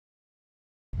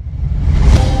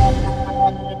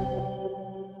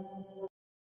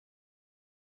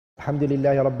الحمد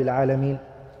لله رب العالمين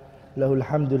له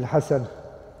الحمد الحسن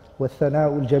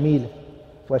والثناء الجميل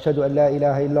وأشهد أن لا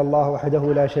إله إلا الله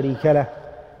وحده لا شريك له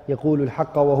يقول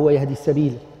الحق وهو يهدي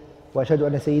السبيل وأشهد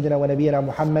أن سيدنا ونبينا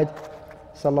محمد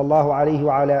صلى الله عليه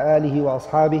وعلى آله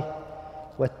وأصحابه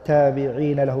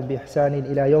والتابعين لهم بإحسان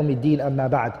إلى يوم الدين أما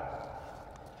بعد.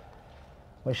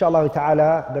 Inshallah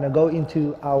ta'ala, I'm going to go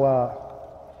into our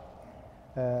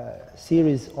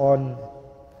series on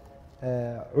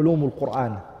Ulum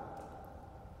al-Quran,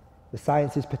 the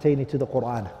sciences pertaining to the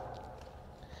Quran.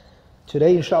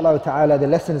 Today, inshallah ta'ala, the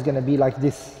lesson is going to be like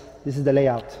this. This is the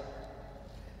layout.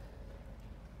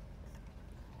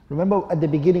 Remember at the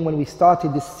beginning when we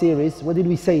started this series, what did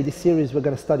we say? This series we're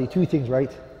going to study two things,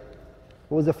 right?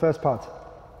 What was the first part?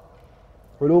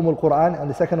 Ulum al-Quran, and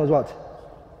the second was what?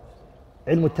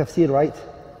 Ilm al-Tafsir, right?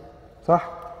 Sah?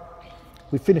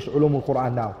 We finished Ulum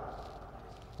al-Quran now.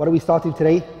 What are we starting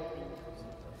today?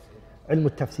 Ilm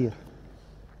al-Tafsir.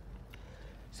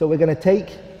 So we're going to take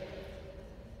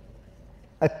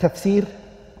al-Tafsir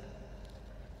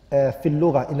fil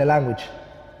lugha, in the language.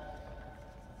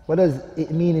 What does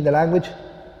it mean in the language?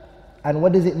 And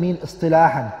what does it mean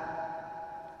istilahan?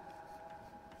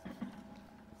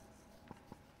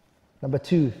 Number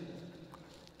two,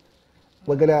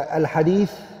 we're going to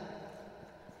al-Hadith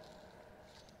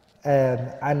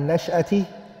عن نشأة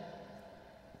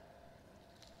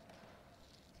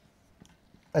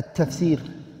التفسير,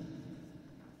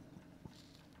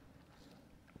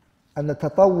 and the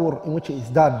tatawwur in which it is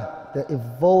done, the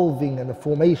evolving and the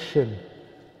formation.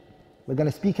 We're going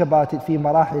to speak about it في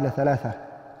مراحل ثلاثة.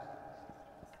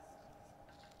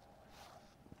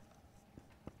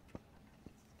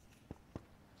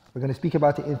 We're going to speak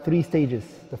about it in three stages.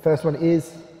 The first one is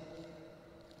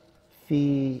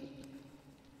في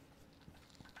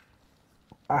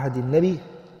عهد النبي.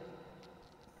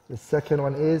 The second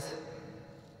one is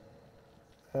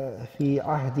في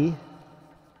عهد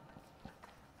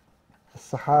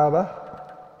الصحابة.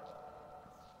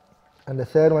 And the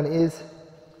third one is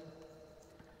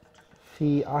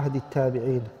في عهد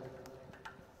التابعين.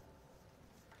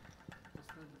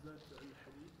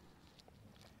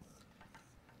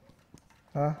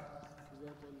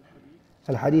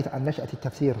 الحديث عن نشأة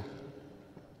التفسير.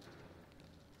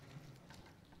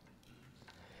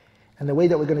 And the way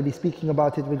that we're going to be speaking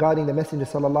about it regarding the Messenger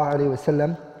sallallahu alayhi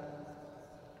wasallam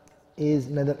is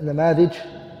نماذج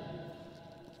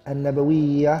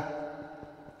النبوية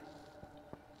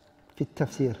في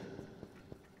التفسير.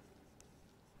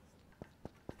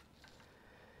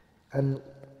 And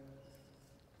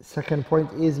second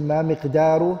point is ما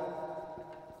مقدار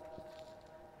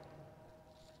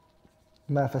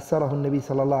ما فسره النبي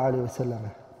صلى الله عليه وسلم.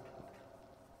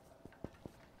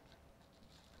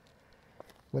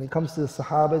 When it comes to the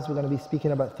Sahabas, we're going to be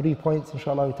speaking about 3 points,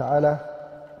 inshallah ta'ala.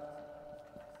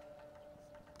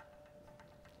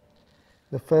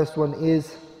 The first one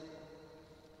is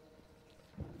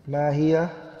ما هي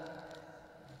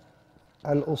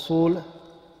الأصول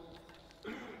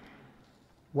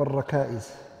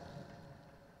والركائز.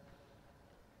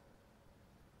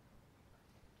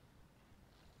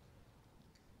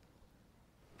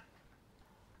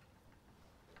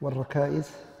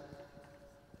 والركائز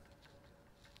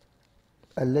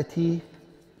التي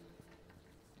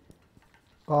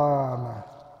قام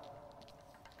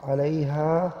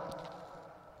عليها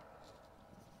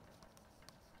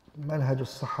منهج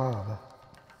الصحابة.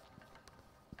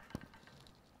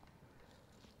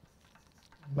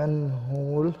 من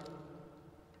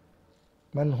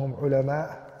هم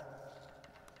علماء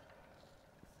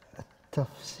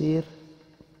التفسير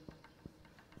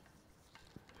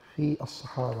في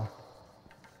الصحابة.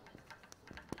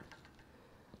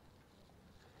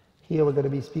 Here we're going to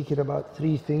be speaking about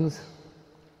 3 things.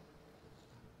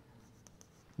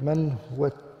 من هو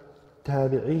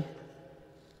التابعي,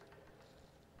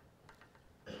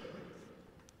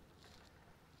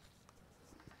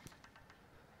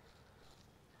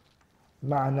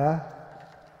 معنى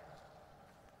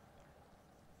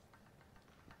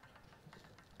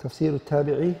تفسير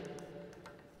التابعي,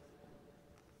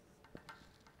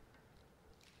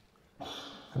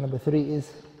 and number 3 is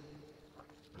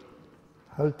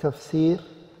هل تفسير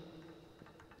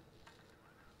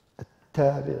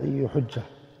التابعي حجة.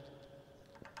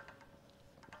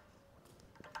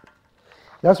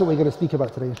 That's what we're going to speak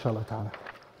about today, inshallah ta'ala.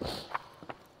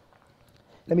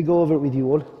 Let me go over it with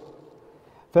you all.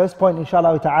 First point,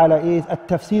 inshallah ta'ala, is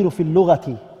التفسير في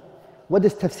اللغة. What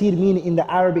does tafsir mean in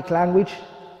the Arabic language?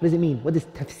 What does it mean? What does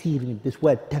tafsir mean? This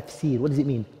word tafsir, what does it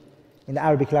mean in the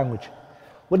Arabic language?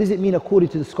 What does it mean according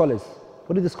to the scholars?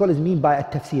 What do the scholars mean by a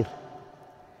tafsir?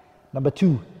 Number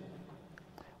 2,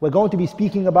 We're going to be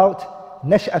speaking about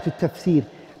Nash'atu Tafsir,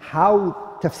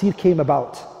 how Tafsir came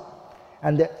about,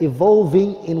 and the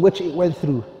evolving in which it went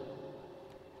through.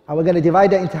 And we're going to divide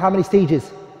that into how many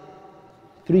stages?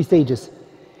 3 stages.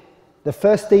 The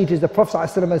first stage is the Prophet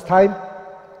ﷺ's time,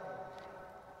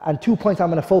 and 2 points I'm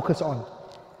going to focus on.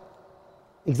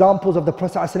 Examples of the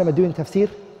Prophet ﷺ doing tafsir.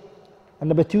 And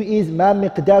number 2 is مَا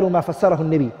مِقْدَارُ مَا فَسَّرَهُ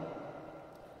النَّبِي.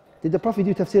 Did the Prophet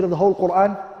do tafsir of the whole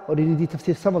Quran, or did he do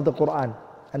tafsir some of the Quran?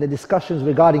 And the discussions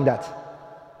regarding that.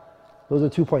 Those are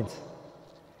 2 points.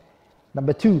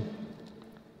 Number 2,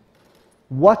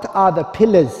 what are the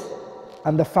pillars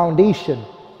and the foundation?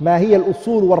 ما هي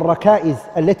الأصول والركائز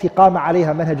التي قام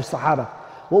عليها منهج الصحابة.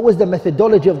 What was the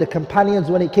methodology of the companions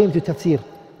when it came to tafsir?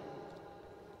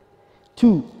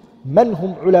 2, من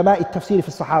هم علماء التفسير في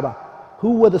الصحابة.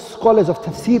 Who were the scholars of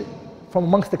tafsir from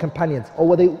amongst the companions? Or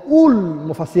were they all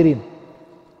mufassirin?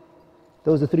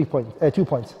 Those are 2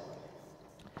 points.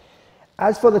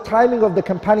 As for the timing of the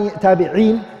companion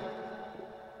tabi'een,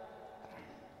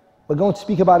 we're going to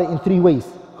speak about it in 3 ways.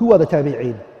 Who are the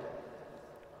tabi'een?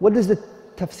 What does the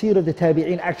tafsir of the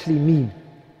tabi'een actually mean?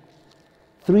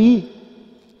 3,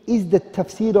 is the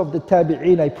tafsir of the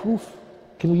tabi'een a proof?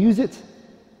 Can we use it?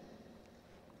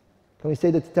 Can we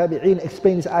say that the tabi'een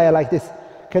explain this ayah like this?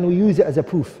 Can we use it as a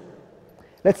proof?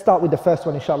 Let's start with the first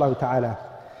one, inshallah ta'ala,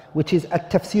 which is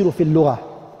at-tafsir fil lugha.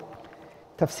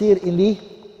 Tafsir in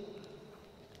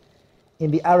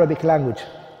the Arabic language.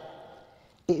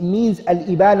 It means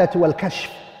al-ibanatu wal-kashf.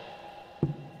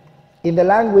 In the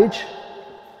language,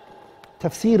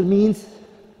 tafsir means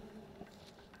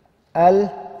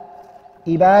al-ibana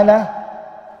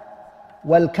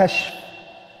wal-kashf.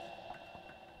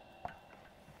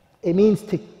 It means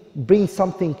to bring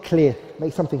something clear,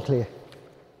 make something clear.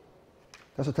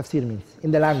 That's what tafsir means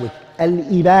in the language.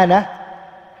 Al-ibana,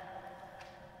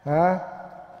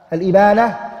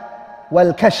 al-ibana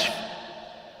wal-kashf.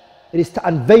 It is to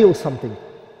unveil something.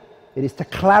 It is to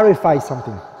clarify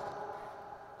something.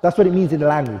 That's what it means in the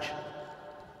language.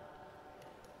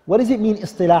 What does it mean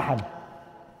istilahan?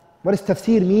 What does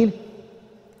tafsir mean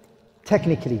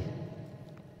technically?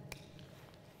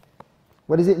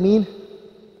 What does it mean?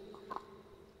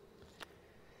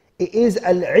 It is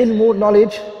al-ilmu,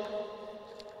 knowledge,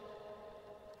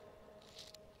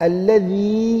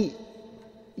 الذي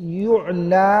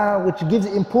يعنى, which gives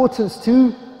importance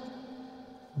to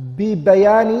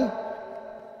ببيان,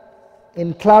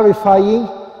 in clarifying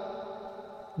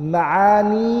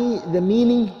معاني, the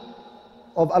meaning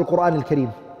of Al-Quran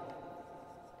Al-Kareem.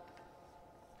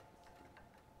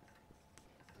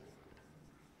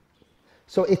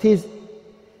 So it is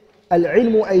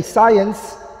al-ilmu, a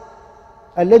science,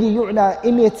 الذي يعنى,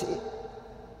 in its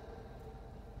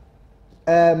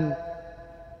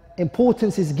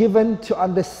importance is given to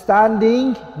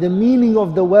understanding the meaning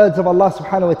of the words of Allah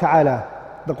subhanahu wa ta'ala,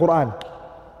 the Quran.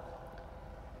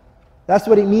 That's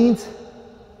what it means,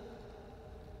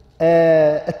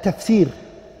 التفسير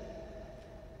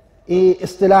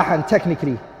اصطلاحا,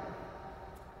 technically.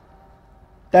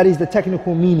 That is the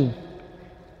technical meaning.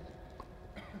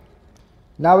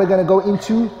 Now we're going to go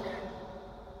into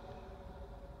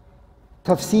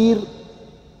tafsir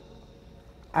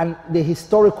and the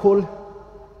historical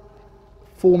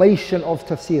formation of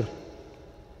tafsir.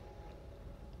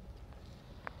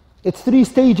 It's 3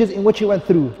 stages in which he went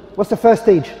through. What's the first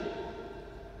stage?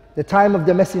 The time of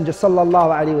the Messenger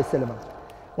sallallahu alaihi wasallam.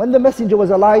 When the Messenger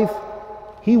was alive,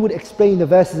 he would explain the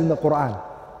verses in the Quran.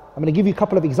 I'm going to give you a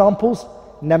couple of examples.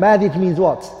 Namadij means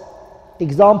what?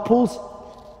 Examples,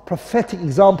 prophetic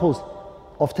examples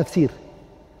of tafsir.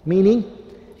 Meaning,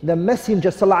 the Messenger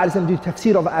sallallahu alaihi wasallam did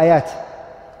tafsir of ayat.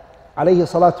 Alayhi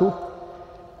salatu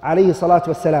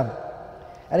wassalam.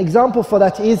 An example for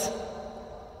that is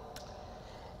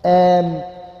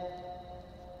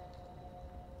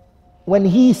when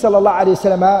he sallallahu alayhi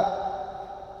wasallam,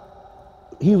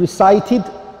 he recited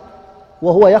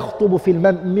وَهُوَ يَخْطُبُ فِي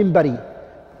الْمِنْبَرِ,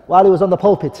 while he was on the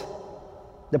pulpit.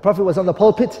 The Prophet was on the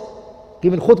pulpit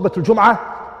giving khutbatul Jum'ah,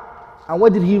 and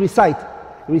what did he recite?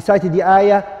 He recited the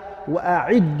ayah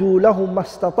وَأَعِدُّوا لَهُمْ مَا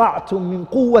اسْتَطَعْتُم مِّن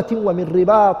قُوَّةٍ وَمِن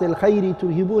رِبَاطِ الْخَيْرِ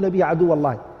تُرْهِبُونَ بِهِ عَدُوَّ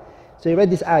اللَّهِ. So he read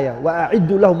this ayah,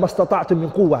 وَأَعِدُّوا لَهُمْ مَا اسْتَطَعْتُم مِّن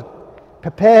قُوَّةٍ.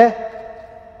 Prepare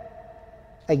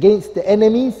against the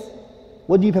enemies.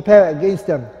 What do you prepare against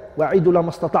them? وَأَعِدُّوا لَهُمْ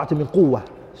مَا اسْتَطَعْتُم مِّن قُوَّةٍ.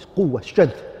 Quwwah,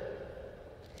 strength.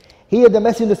 Here the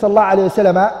Messenger sallallahu alayhi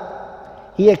wasallam,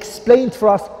 he explained for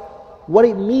us what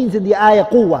it means in the ayah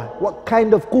quwwah. What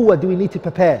kind of quwwah do we need to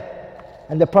prepare?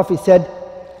 And the Prophet said,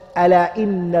 أَلَا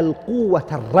إِنَّ الْقُوَّةَ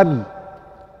الرَّمِي.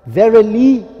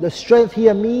 Verily, the strength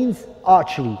here means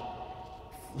archery,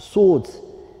 swords,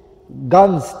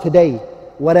 guns today,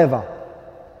 whatever.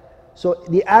 So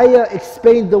the ayah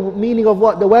explained the meaning of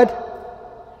what? The word?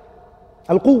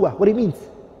 Al-Quwwah, what it means.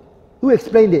 Who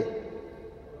explained it?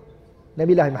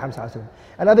 Nabiullah Muhammad sallallahu alaihi wasallam.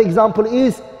 Another example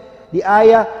is the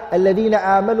ayah الذين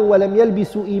آمنوا ولم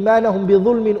يلبسوا إيمانهم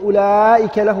بظلم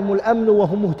أولئك لهم الأمن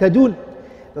وهم مهتدون.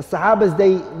 The Sahabas,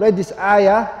 they read this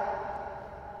ayah,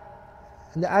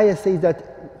 and the ayah says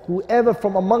that whoever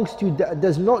from amongst you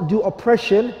does not do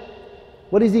oppression,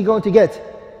 what is he going to get?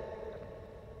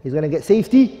 He's going to get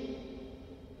safety,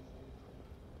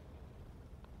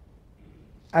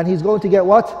 and he's going to get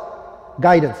what?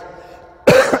 Guidance.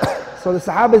 So the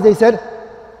Sahabas, they said,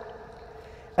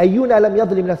 أَيُّنَا لَمْ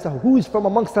يَظْلِمْ نَفْسَهُ. Who is from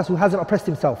amongst us who hasn't oppressed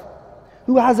himself?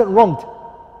 Who hasn't wronged?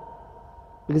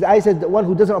 Because I said the one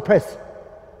who doesn't oppress.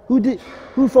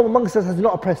 Who from amongst us has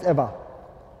not oppressed ever?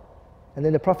 And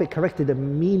then the Prophet corrected the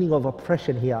meaning of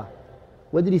oppression here.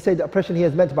 What did he say the oppression here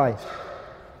is meant by?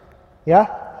 Yeah?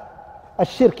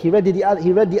 Ash-shirk. He read the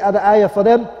other ayah for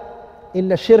them.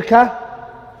 Inna shirka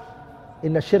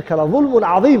la dhulmun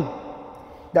azim.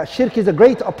 That shirk is a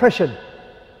great oppression.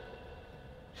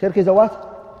 Shirk is a what?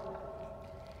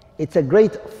 It's a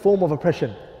great form of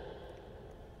oppression.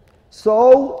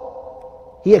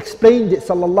 So he explained it,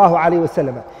 sallallahu alaihi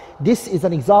wasallam. This is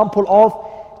an example of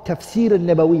tafsir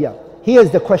al-nabawiyya.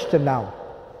 Here's the question now.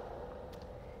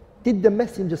 Did the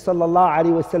Messenger sallallahu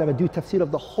alaihi wasallam do tafsir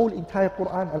of the whole entire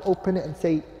Quran and open it and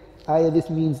say, ayah this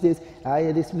means this,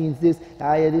 ayah this means this,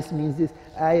 ayah this means this,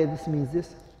 ayah this means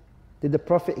this? Did the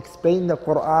Prophet explain the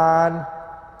Quran?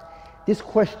 This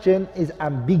question is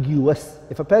ambiguous.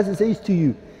 If a person says to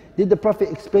you, did the Prophet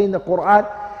explain the Quran?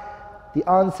 The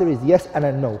answer is yes and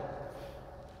a no.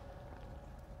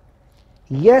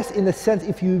 Yes, in the sense,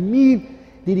 if you mean,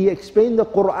 did he explain the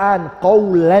Quran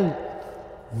qawlan,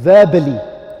 verbally,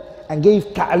 and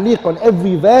gave ta'liq on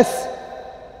every verse?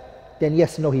 Then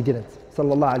yes, no, he didn't.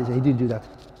 Sallallahu alaihi wasallam, he didn't do that.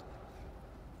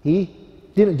 He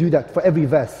didn't do that for every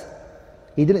verse.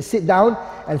 He didn't sit down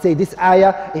and say, this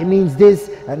ayah, it means this,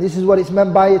 and this is what it's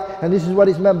meant by it, and this is what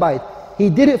it's meant by it. He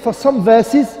did it for some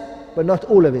verses, but not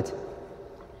all of it.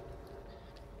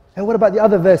 And what about the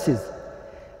other verses?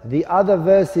 The other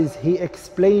verses, he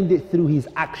explained it through his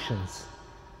actions.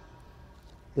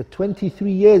 The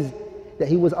 23 years that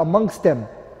he was amongst them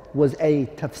was a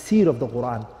tafsir of the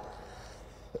Quran.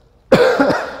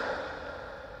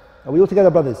 Are we all together,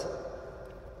 brothers?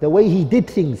 The way he did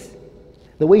things,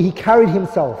 the way he carried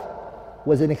himself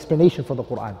was an explanation for the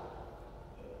Quran.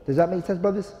 Does that make sense,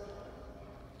 brothers?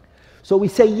 So we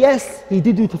say yes, he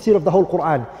did do tafsir of the whole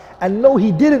Quran. And no,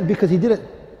 he didn't, because he didn't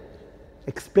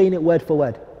explain it word for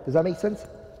word. Does that make sense?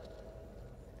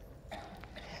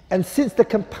 And since the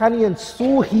companions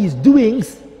saw his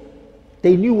doings,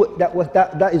 they knew that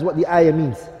is what the ayah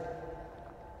means.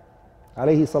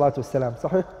 Alayhi salatu wassalam.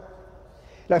 Sahih?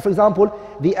 Like for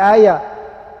example, the ayah,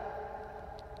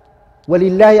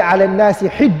 وَلِلَّهِ عَلَى النَّاسِ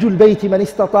حِجُّ الْبَيْتِ مَنِ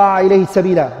اسْتَطَاعَ إِلَيْهِ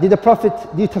سَبِيلًا. Did the Prophet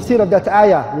do tafsir of that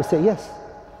ayah? We'll say yes.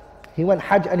 He went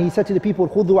Hajj and he said to the people,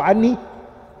 خُذُوا عَنِّي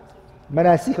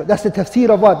مَنَاسِكَ. That's the tafsir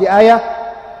of what? The ayah.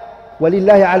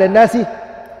 وَلِلَّهِ عَلَى النَّاسِ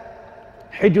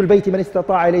حِجُّ الْبَيْتِ مَنِ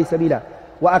اسْتَطَاعَ إِلَيْهِ سَبِيلًا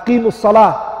وَأَقِيمُوا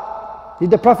الصَّلَاةِ. Did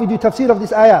the Prophet do tafsir of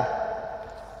this ayah?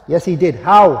 Yes, he did.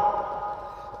 How?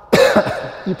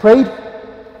 He prayed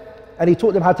and he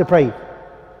taught them how to pray.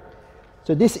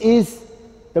 So this is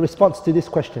the response to this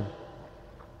question.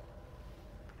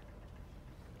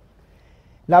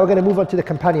 Now we're going to move on to the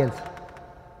companions.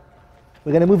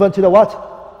 We're going to move on to the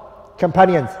what?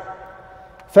 Companions.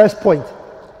 First point.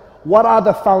 What are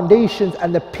the foundations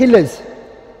and the pillars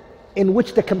in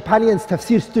which the companions'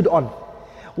 tafsir stood on?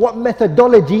 What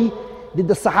methodology did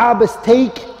the Sahabas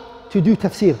take to do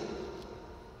tafsir?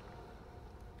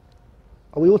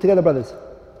 Are we all together, brothers?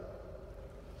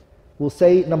 We'll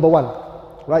say number one.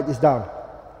 Write this down.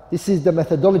 This is the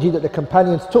methodology that the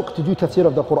companions took to do tafsir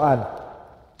of the Quran.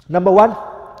 Number one,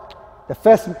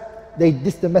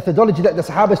 the methodology that the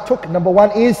Sahabas took, number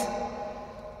one is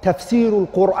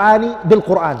tafsirul Qur'ani bil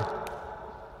Qur'an.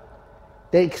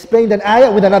 They explained an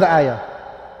ayah with another ayah.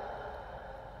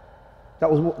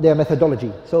 That was their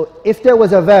methodology. So if there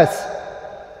was a verse,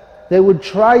 they would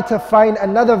try to find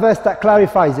another verse that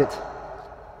clarifies it.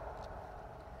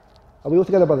 Are we all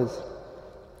together, brothers?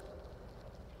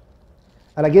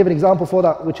 And I gave an example for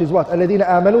that, which is what? الَّذِينَ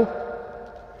آمَنُوا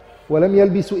وَلَمْ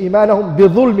يَلْبِسُوا إِيمَانَهُمْ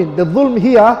بِظُلْمٍ. The dhulm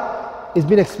here is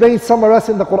been explained somewhere else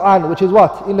in the Quran, which is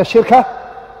what? إِنَّ الشِّرْكَ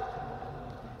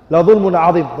لَظُلْمٌ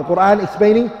عَظِيمٌ. The Quran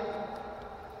explaining.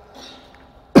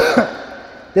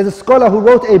 There's a scholar who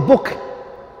wrote a book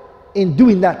in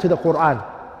doing that to the Quran.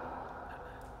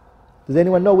 Does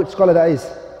anyone know which scholar that is?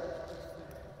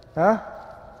 Huh?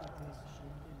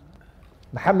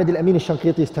 Muhammad al-Amin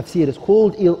al-Shanqiti's tafsir is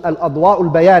called Al-Adwa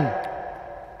al-Bayan.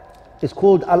 It's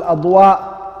called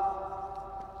Al-Adwa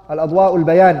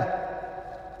al-Bayan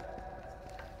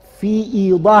في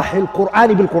إيضاح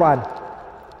القرآن بالقرآن.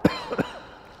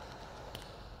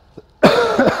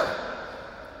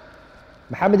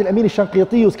 Muhammad al-Amin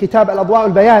al-Shanqiti's kitab Al-Adwa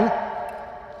al-Bayan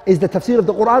is the tafsir of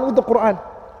the Quran with the Quran.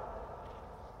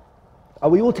 Are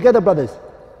we all together, brothers?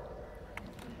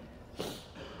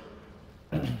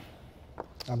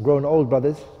 I'm growing old,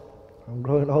 brothers. I'm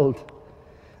growing old.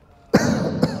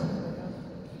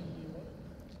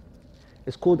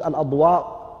 It's called Al-Adwa.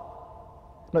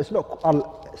 No, it's not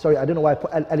sorry, I don't know why I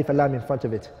put Alif al-Lam in front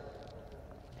of it.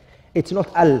 It's not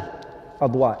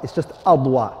Al-Adwa, it's just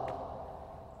Adwa.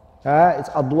 It's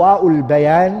Adwa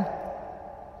al-Bayan.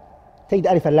 Take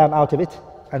the Alif al-Lam out of it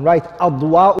and write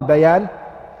Adwa al-Bayan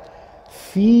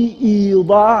في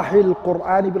إيضاح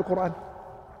القرآن بالقرآن.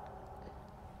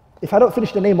 If I don't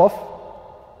finish the name off,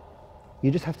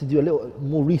 you just have to do a little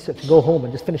more research, go home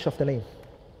and just finish off the name.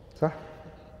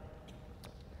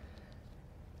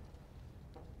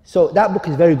 So that book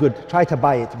is very good. Try to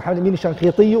buy it. Muhammad al-Amin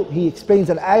al-Shanqiti, he explains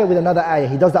an ayah with another ayah.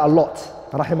 He does that a lot.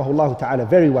 Rahimahullah ta'ala,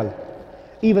 very well.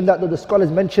 Even that the scholars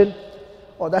mention,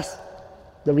 that's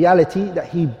the reality, that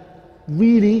he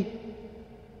really,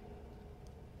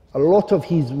 a lot of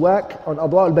his work on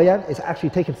Adwa al-Bayan is actually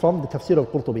taken from the tafsir of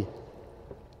Qurtubi.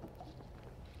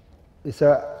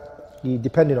 He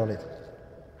depended on it.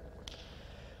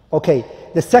 Okay,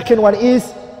 the second one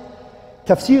is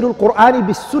Tafsir al-Qur'an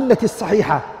bis-Sunnah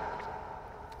as-Sahihah.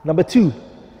 Number 2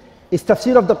 is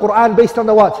tafsir of the Quran based on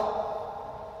the what?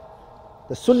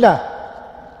 The Sunnah.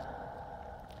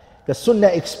 The Sunnah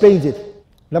explains it.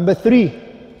 Number 3,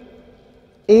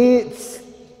 it's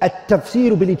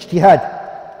at-tafsir bil-ijtihad.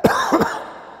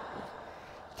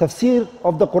 Tafsir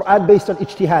of the Quran based on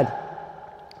ijtihad.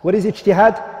 What is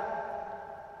ijtihad?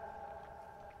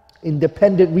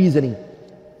 Independent reasoning.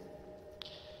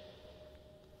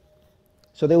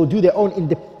 So they will do their own,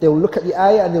 they will look at the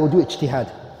ayah and they will do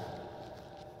ijtihad.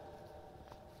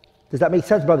 Does that make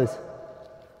sense, brothers?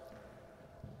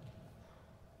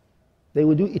 They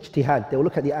will do ijtihad. They will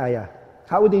look at the ayah.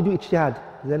 How would they do ijtihad?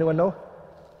 Does anyone know?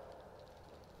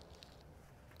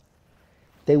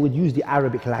 They would use the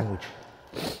Arabic language.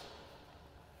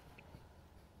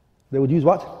 They would use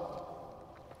what?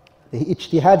 The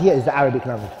ijtihad here is the Arabic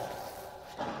language.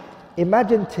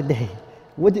 Imagine today,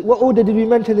 what order did we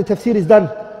mention the tafsir is done?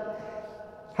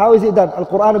 How is it done?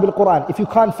 Al-Quran bil-Quran. If you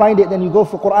can't find it, then you go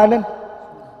for Quranan.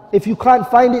 If you can't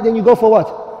find it, then you go for what?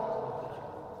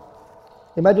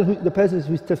 Imagine the person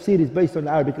whose tafsir is based on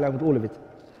the Arabic language, all of it.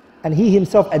 And he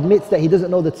himself admits that he doesn't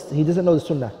know the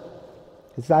Sunnah.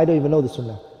 He says, I don't even know the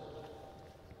Sunnah.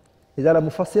 Is that a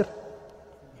mufassir?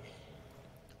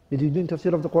 Is he doing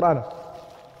tafsir of the Quran?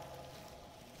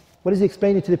 What is he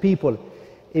explaining to the people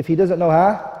if he doesn't know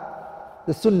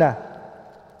the Sunnah?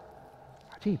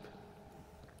 Ajib.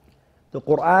 The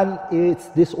Quran is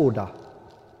this order.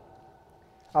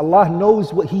 Allah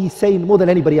knows what He is saying more than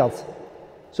anybody else.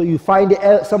 So you find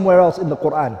it somewhere else in the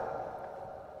Quran.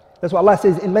 That's what Allah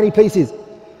says in many places.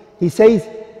 He says,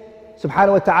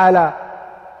 Subhanahu wa ta'ala,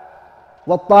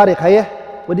 وَالطَّارِقِ.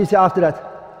 What did He say after that?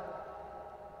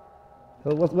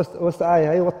 What's the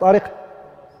ayah? وَالطَّارِقِ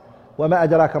وَمَا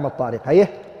أَدْرَاكَ مَا الطَّارِقِ.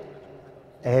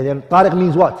 Then Tariq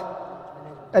means what?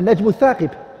 النجم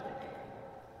الثاقب.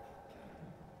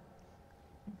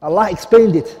 Allah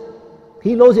explained it.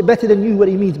 He knows it better than you what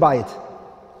He means by it.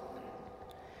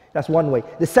 That's one way.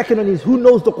 The second one is, who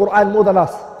knows the Quran more than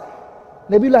us?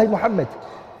 Nabiullah Muhammad.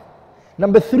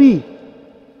 Number 3,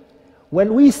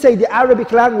 when we say the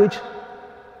Arabic language,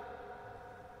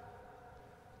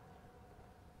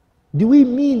 do we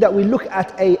mean that we look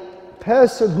at a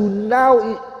person who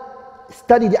now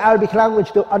studied the Arabic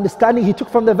language, the understanding he took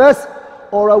from the verse,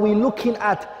 or are we looking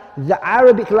at the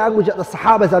Arabic language that the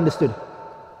Sahabas understood?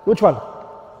 Which one?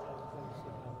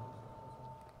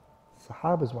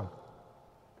 Sahabas one.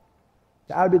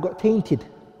 The Arabic got tainted.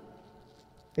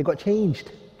 It got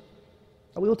changed.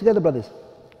 Are we all together, brothers?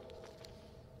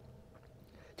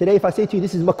 Today, if I say to you,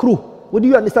 this is makruh, what do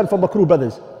you understand from makruh,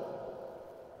 brothers?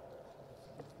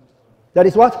 That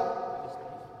is what?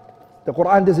 The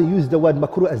Quran doesn't use the word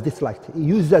makruh as disliked. It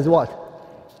uses as what?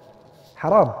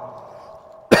 Haram.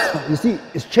 You see,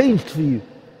 it's changed for you.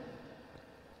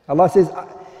 Allah says,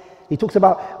 He talks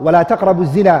about وَلَا تَقْرَبُوا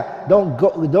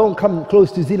الزِّنَا. Don't come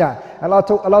close to zina.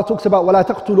 Allah talks about وَلَا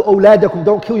تَقْتُلُوا أَوْلَادَكُمْ.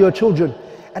 Don't kill your children.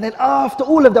 And then after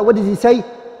all of that, what does He say?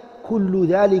 كُلُّ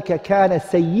ذَلِكَ كَانَ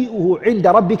سَيِّئُهُ عِنْدَ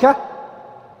رَبِّكَ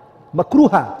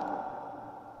مَكْرُوهًا.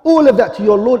 All of that to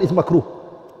your Lord is makruh.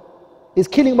 Is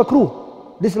killing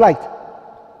makruh, disliked.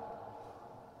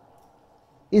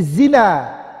 Is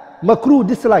zina makruh,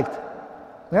 disliked?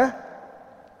 Yeah?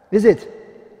 Is it?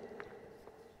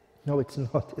 No, it's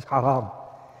not. It's haram.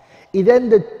 Then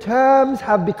the terms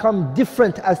have become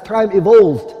different as time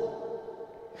evolved.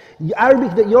 The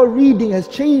Arabic that you're reading has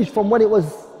changed from when it was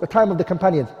the time of the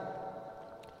companions.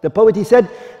 The poet, he said,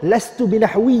 لَسْتُ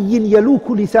بِنَحْوِيٍّ يَلُوكُ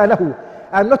لِسَانَهُ.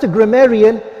 I'm not a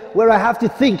grammarian where I have to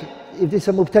think, if this is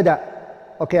a mubtada,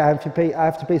 okay, I have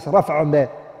to place rafa on there.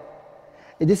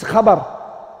 If this is khabar,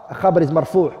 a khabar is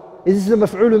marfu'. If this is a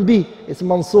maf'ulun bi, it's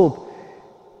mansub.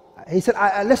 He said,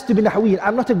 لَسْتُ بِنَحْوِيٍّ.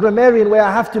 I'm not a grammarian where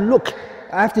I have to look,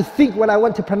 I have to think when I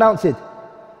want to pronounce it.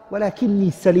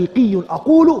 وَلَكِنِّي سَلِيقِيٌّ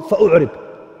أَقُولُ فَأُعْرِبُ.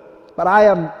 But I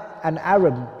am an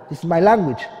Arab. This is my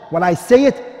language. When I say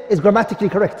it, it's grammatically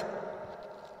correct.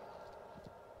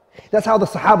 That's how the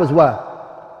Sahabas were.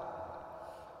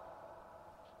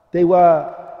 They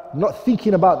were not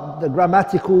thinking about the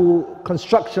grammatical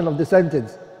construction of the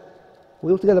sentence.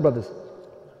 We all together, brothers?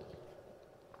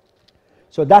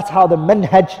 So that's how the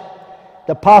manhaj,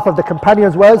 the path of the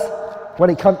companions was when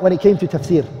it came to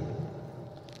tafsir.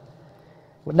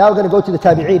 Now we're going to go to the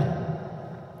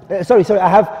tabi'een. Sorry, I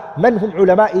have من هم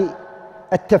علماء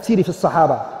التفسير في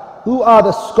الصحابة. Who are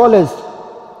the scholars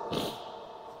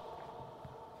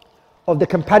of the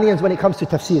companions when it comes to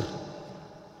tafsir?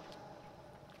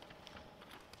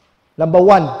 Number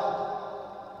one,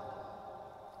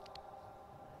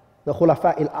 the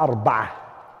Khulafa al-Arba'ah,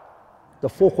 the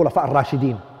four Khulafa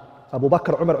al-Rashidin, Abu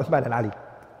Bakr, Umar, Uthman and Ali.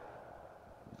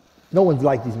 No one's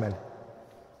like these men.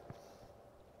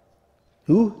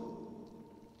 Who?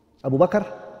 Abu Bakr,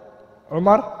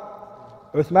 Umar,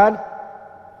 Uthman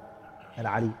and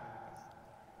Ali.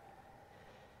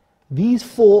 These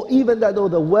four, even though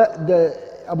the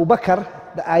Abu Bakr,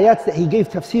 the ayats that he gave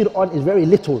tafsir on is very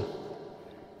little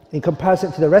in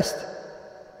comparison to the rest,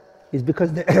 is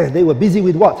because they were busy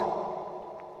with what?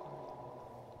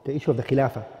 The issue of the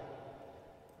Khilafah.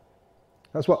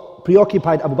 That's what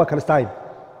preoccupied Abu Bakr's time.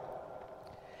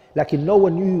 Like no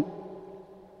one knew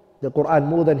the Quran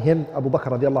more than him, Abu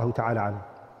Bakr radiallahu ta'ala anhu.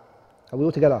 Are we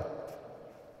all together?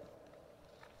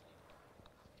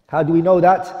 How do we know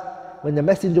that? When the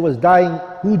messenger was dying,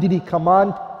 who did he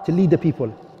command to lead the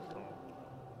people?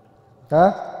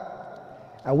 Huh?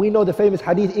 And we know the famous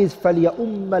hadith is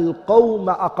فَلْيَأُمَّ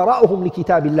الْقَوْمَ أَقْرَأُهُمْ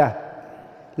لِكِتَابِ اللَّهِ.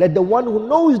 Let the one who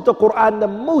knows the Quran the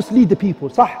most lead the people.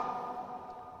 Sah?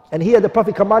 And here the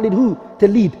Prophet commanded who to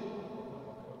lead?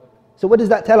 So what does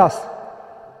that tell us?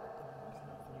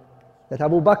 That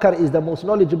Abu Bakr is the most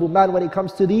knowledgeable man when it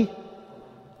comes to the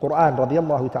Quran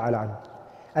radiyallahu ta'ala anhu.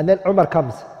 And then Umar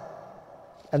comes.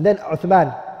 And then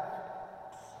Uthman.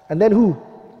 And then who?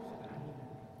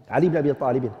 Ali ibn Abi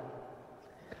Talib.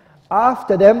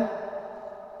 After them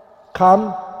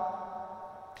come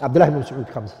Abdullah ibn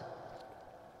Mas'ud comes.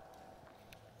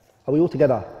 Are we all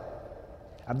together?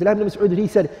 Abdullah ibn Mas'ud, he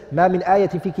said, ما من آية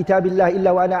في كتاب الله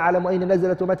إلا وأنا أعلم أين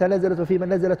نزلت ومتى نزلت وفيما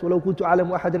نزلت ولو كنت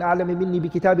أعلم أحدا أعلم مني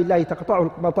بكتاب الله تقطع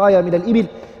المطايا من الإبل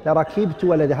لركبت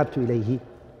ولذهبت إليه.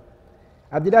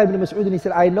 Abdullah ibn Mas'ud, he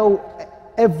said, I know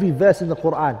every verse in the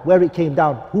Quran, where it came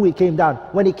down, who it came down,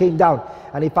 when it came down.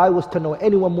 And if I was to know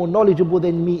anyone more knowledgeable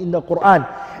than me in the Quran,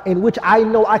 in which I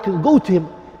know I can go to him,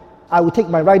 I would take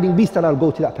my riding beast and I'll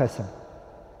go to that person.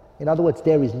 In other words,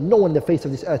 there is no one on the face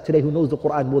of this earth today who knows the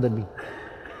Quran more than me.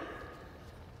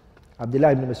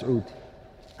 Abdullah ibn Mas'ud.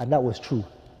 And that was true.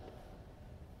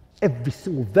 Every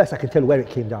single verse I can tell where it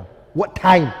came down. What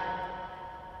time.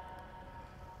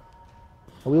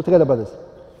 Are we all together, brothers?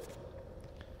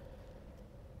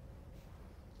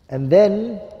 And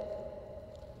then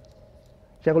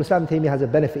Shaykh al-Islam Taymiyyah has a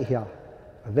benefit here,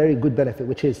 a very good benefit,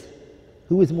 which is,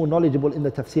 who is more knowledgeable in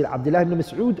the tafsir, Abdullah ibn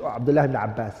Mas'ud or Abdullah ibn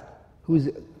Abbas? Who's,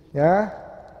 yeah?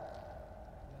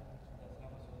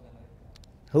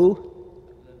 Who?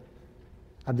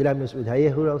 Abdullah ibn Mas'ud. Hey,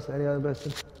 who else? Any other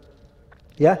person?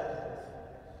 Yeah?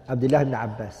 Abdullah ibn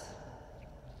Abbas.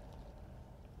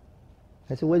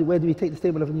 I said, where do we take the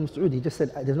statement of Ibn Mas'ud? He just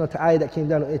said, there's not an ayah that came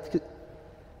down.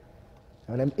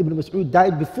 And Ibn Mas'ud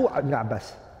died before Ibn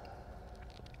Abbas.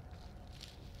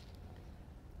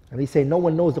 And he's saying, no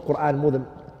one knows the Quran more than,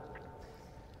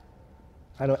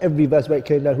 I know every verse where it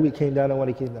came down, who it came down, and when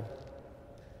it came down.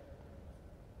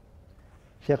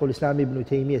 Shaykh al-Islam Ibn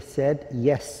Taymiyyah said,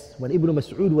 yes, when Ibn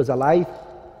Mas'ud was alive,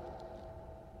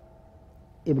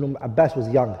 Ibn Abbas was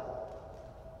young.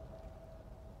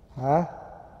 Huh?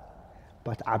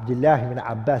 But Abdullah ibn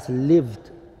Abbas lived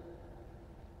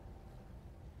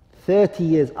 30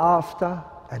 years after,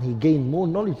 and he gained more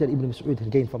knowledge than Ibn Mas'ud had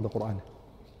gained from the Quran.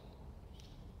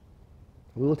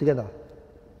 Are we all together?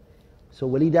 So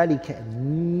walidhalika,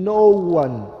 no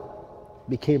one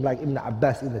became like Ibn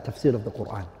Abbas in the tafsir of the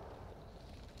Quran.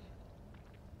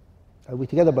 Are we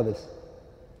together, brothers?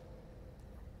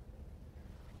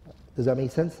 Does that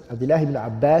make sense? Abdullah ibn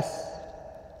Abbas,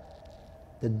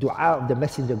 the dua of the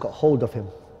messenger got hold of him,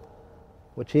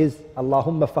 which is,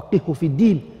 Allahumma faqihhu fi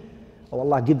deen. Oh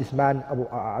Allah, give this man,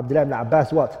 Abdullah ibn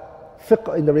Abbas, what?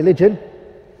 Fiqh in the religion.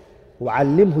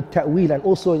 وَعَلِّمْهُ التَّأْوِيلَ, and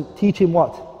also teach him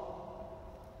what?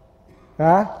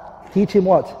 Teach him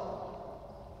what?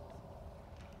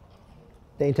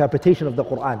 The interpretation of the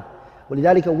Quran.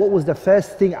 وَلِذَلِكَ, what was the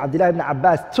first thing Abdullah ibn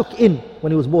Abbas took in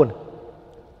when he was born?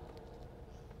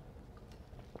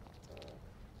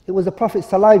 It was the Prophet's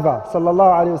saliva,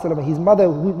 sallallahu alayhi wasallam. His mother,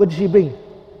 what did she bring?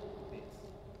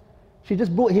 She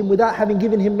just brought him without having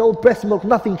given him no breast milk,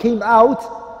 nothing came out.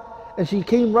 And she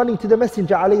came running to the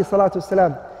Messenger, alayhi salatu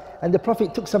wasalam. And the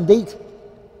Prophet took some date,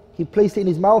 he placed it in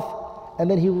his mouth,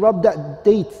 and then he rubbed that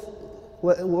date,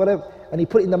 whatever, and he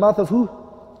put it in the mouth of who?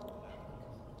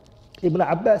 Ibn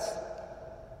Abbas.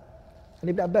 And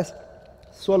Ibn Abbas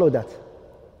swallowed that.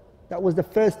 That was the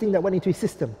first thing that went into his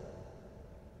system.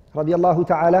 Radiallahu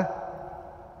ta'ala.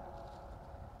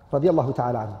 Radiallahu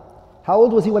ta'ala anhu. How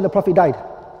old was he when the Prophet died?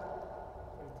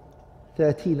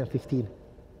 13 and 15.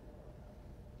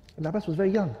 Ibn Abbas was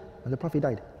very young when the Prophet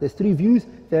died. There's three views,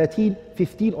 13,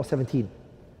 15 or 17.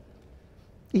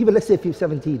 Even let's say if he's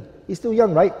 17. He's still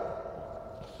young, right?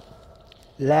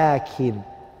 Lakin,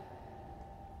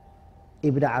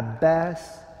 Ibn Abbas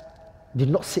did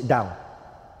not sit down.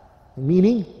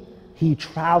 Meaning, he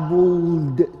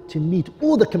traveled to meet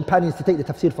all the companions to take the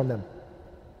tafsir from them.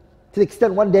 To the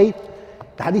extent one day,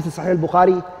 the hadith of Sahih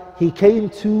al-Bukhari, he came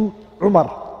to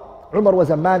Umar. Umar was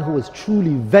a man who was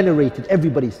truly venerated,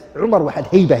 everybody's. Umar had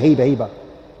haiba.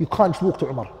 You can't walk to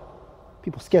Umar.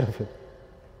 People scared of him.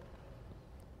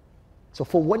 So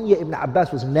for 1 year, Ibn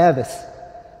Abbas was nervous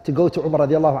to go to Umar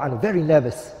radiallahu anhu, very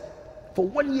nervous. For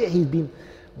 1 year he's been,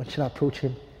 when should I approach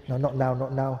him? No, not now,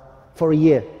 not now. For a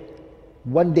year.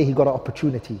 One day he got an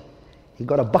opportunity. He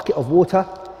got a bucket of water.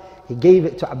 He gave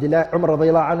it to Abdullah, Umar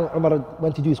radiallahu anhu. Umar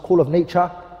went to do his call of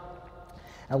nature.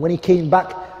 And when he came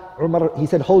back, Umar, he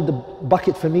said, hold the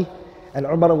bucket for me. And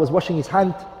Umar was washing his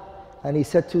hand. And he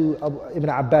said to Ibn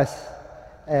Abbas,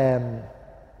 Ibn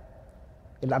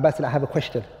Abbas said, I have a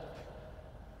question.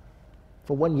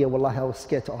 For 1 year, wallahi, I was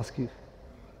scared to ask you.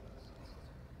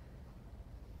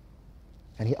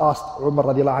 And he asked Umar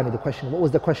radiallahu anhu the question. What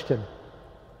was the question?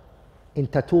 In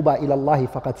tatuba ila Allahi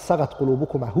faqad sagat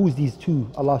qulubukuma. Who's these two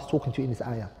Allah is talking to in this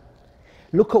ayah?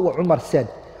 Look at what Umar said.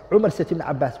 Umar said to Ibn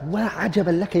Abbas, wa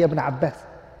ajaban laka ya Ibn Abbas.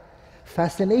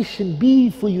 Fascination be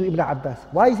for you, Ibn Abbas.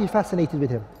 Why is he fascinated with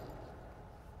him?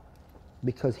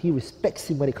 Because he respects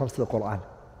him when it comes to the Quran.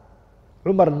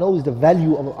 Umar knows the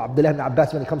value of Abdullah ibn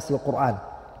Abbas when it comes to the Quran.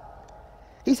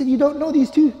 He said, you don't know these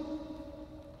two?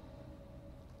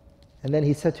 And then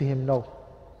he said to him, no.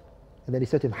 And then he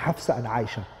said to him, Hafsa and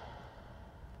Aisha.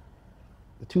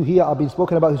 The two here are being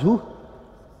spoken about is who?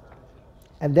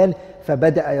 And then,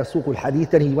 فَبَدَأَ يَسُوقُ الْحَدِيث.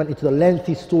 Then he went into the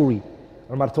lengthy story.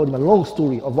 Umar told him a long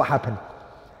story of what happened.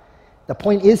 The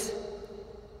point is,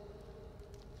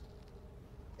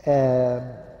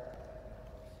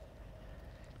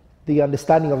 the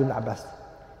understanding of Ibn Abbas.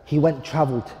 He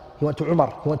traveled. He went to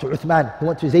Umar. He went to Uthman. He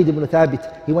went to Zayd ibn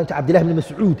Thabit. He went to Abdullah ibn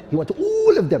Mas'ud. He went to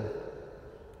all of them.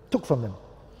 Took from them.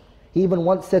 He even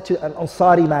once said to an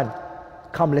Ansari man,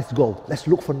 come, let's go. Let's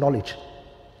look for knowledge.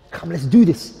 Come, let's do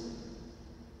this.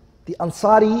 The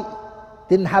Ansari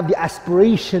didn't have the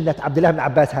aspiration that Abdullah ibn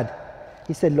Abbas had.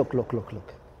 He said, look.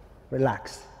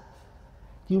 Relax.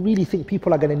 Do you really think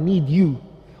people are going to need you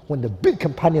when the big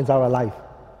companions are alive?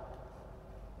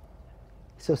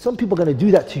 So some people are going to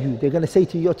do that to you. They're going to say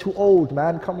to you, you're too old,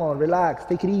 man. Come on, relax,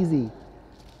 take it easy.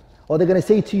 Or they're going to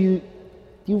say to you,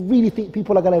 do you really think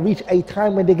people are going to reach a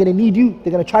time when they're going to need you?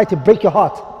 They're going to try to break your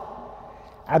heart.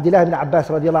 Abdullah ibn Abbas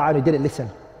radiallahu anhu didn't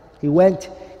listen. He went,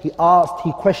 he asked,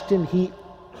 he questioned,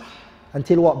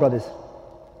 until what, brothers?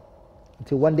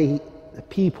 Until one day the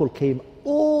people came,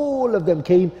 all of them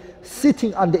came,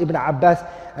 sitting under Ibn Abbas,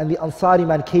 and the Ansari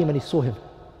man came and he saw him.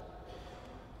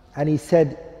 And he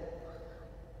said,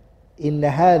 إن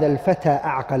هذا الفتى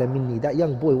أعقل مني. That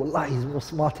young boy, wallahi, he's more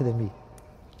smarter than me.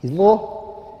 He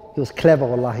was clever,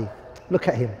 wallahi. Look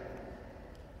at him.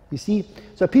 You see,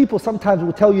 so people sometimes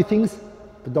will tell you things,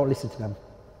 but don't listen to them.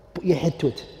 Put your head to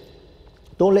it.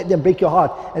 Don't let them break your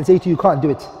heart and say to you, you can't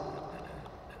do it.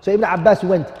 So Ibn Abbas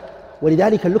went,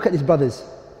 وَلِذَلِكَ, look at this, brothers.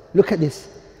 Look at this.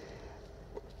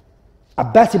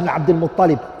 Abbas ibn Abdul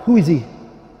Muttalib, who is he?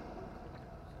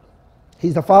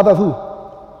 He's the father of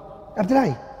who?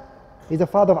 Abdullah. He's the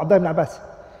father of Abdullah ibn Abbas.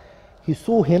 He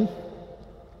saw him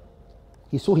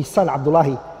He saw his son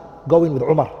Abdullah going with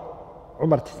Umar.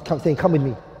 Umar saying, come with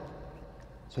me.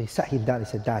 So he sat him down and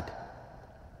he said, Dad,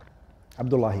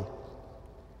 Abdullah,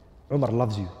 Umar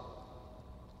loves you.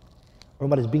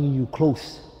 Umar is bringing you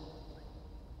close.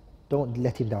 Don't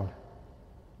let him down.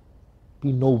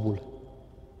 Be noble.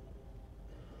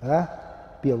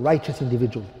 Be a righteous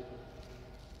individual.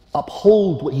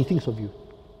 Uphold what he thinks of you.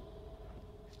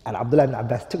 And Abdullah ibn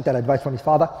Abbas took that advice from his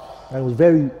father and was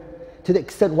very, to the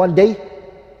extent one day,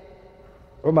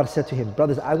 Umar said to him,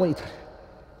 brothers, I want you to,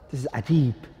 this is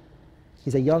Ajib.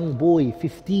 He's a young boy,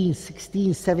 15,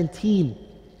 16, 17.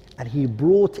 And he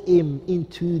brought him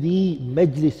into the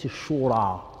Majlis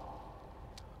Shura.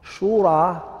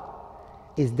 Shura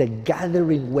is the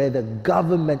gathering where the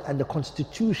government and the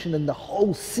constitution and the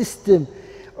whole system,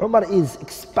 Umar is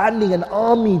expanding an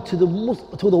army to the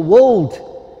world.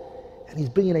 And he's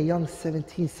bringing a young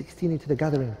 17, 16 into the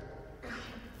gathering.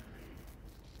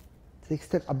 To the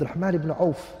extent Abdurrahman ibn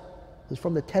Auf, who's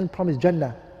from the 10 promised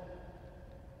Jannah,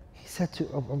 he said to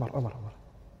Umar,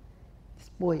 this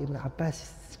boy Ibn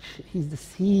Abbas, he's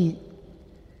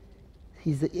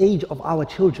the age of our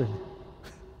children.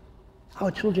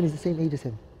 Our children is the same age as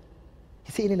him.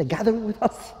 He's sitting in a gathering with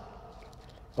us.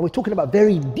 And we're talking about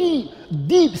very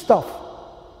deep stuff.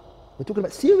 We're talking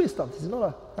about serious stuff. This is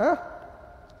not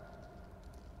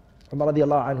Umar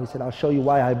radiallahu anhu said, I'll show you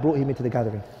why I brought him into the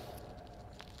gathering.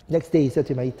 Next day he said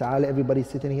to him, hey, ta'ala, everybody's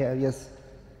sitting here, yes.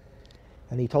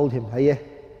 And he told him, hey,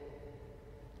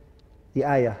 the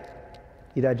ayah,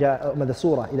 the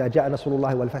surah, إذا جاء نصر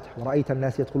الله والفتح ورأيت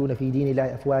الناس يدخلون في دين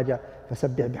الله أفواجا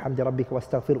فسبح بحمد ربك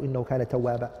واستغفر إنه كان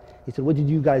توابا. He said, what did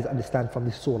you guys understand from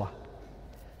this surah?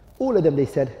 All of them, they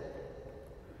said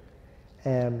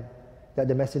that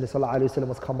the Messenger sallallahu alaihi wasallam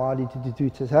was commanded to do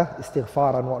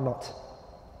istighfar and whatnot.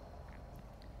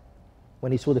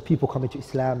 When he saw the people coming to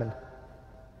Islam, and he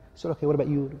said, okay, what about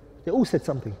you? They all said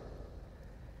something.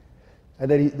 And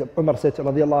then Umar said to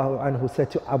radiallahu anhu, said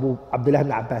to Abdullah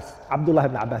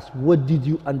ibn Abbas, what did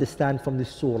you understand from this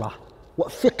surah? What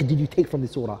fiqh did you take from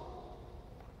this surah?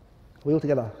 We all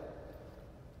together.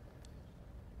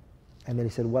 And then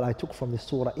he said, what I took from this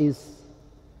surah is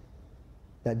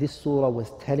that this surah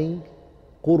was telling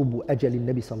qurbu ajal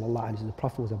nabi sallallahu alayhi wa sallam. The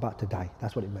Prophet was about to die.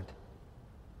 That's what it meant.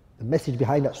 The message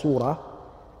behind that surah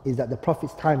is that the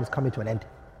Prophet's time is coming to an end.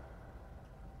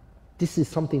 This is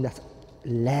something that's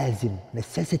lazim,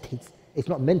 necessitates. It's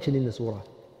not mentioned in the surah.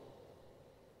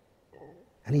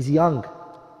 And he's young.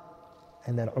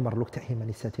 And then Umar looked at him and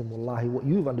he said to him, Wallahi, what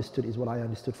you've understood is what I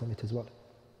understood from it as well.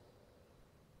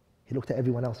 He looked at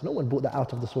everyone else. No one brought that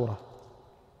out of the surah.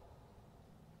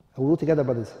 And we're all together,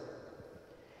 brothers.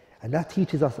 And that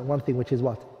teaches us one thing, which is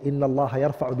what? إِنَّ اللَّهَ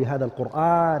يَرْفَعُ بِهَذَا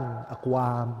الْقُرْآنِ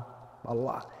أَقْوَامٍ.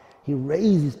 Allah, He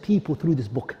raises people through this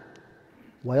book.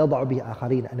 وَيَضَعُ بِهِ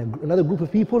آخَرِينَ. And another group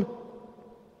of people,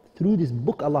 through this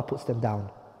book, Allah puts them down.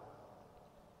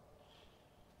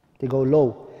 They go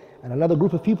low. And another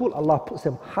group of people, Allah puts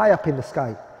them high up in the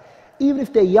sky. Even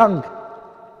if they're young,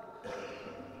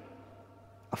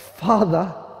 a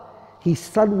father, his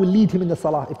son will lead him in the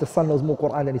salah if the son knows more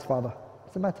Quran than his father.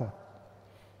 What's the matter?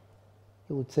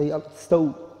 He would say,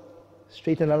 stow,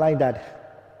 straighten the line, Dad.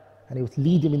 And he would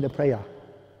lead him in the prayer.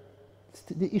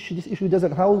 This issue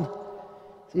doesn't hold.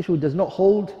 This issue does not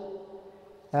hold.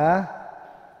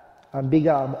 I'm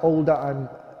bigger, I'm older, I'm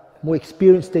more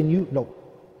experienced than you. No.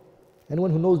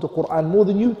 Anyone who knows the Quran more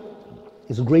than you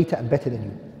is greater and better than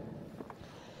you.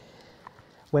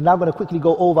 We're now going to quickly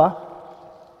go over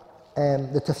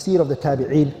the tafsir of the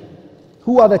tabi'een.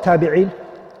 Who are the tabi'een?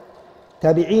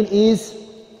 Tabi'een is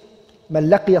man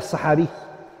laqiya as-sahabi.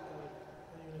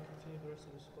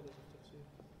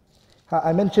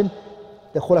 I mentioned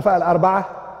the Khulafa al-Arba'ah,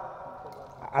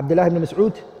 Abdullah ibn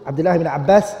Mas'ud, Abdullah ibn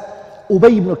Abbas,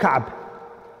 Ubay ibn Ka'b.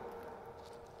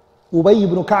 Ubay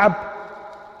ibn Ka'b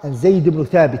and Zayd ibn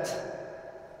Thabit.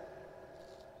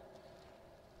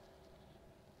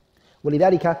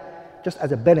 ولذلك, just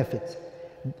as a benefit,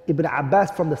 Ibn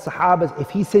Abbas from the Sahabas, if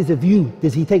he says a view,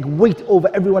 does he take weight over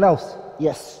everyone else?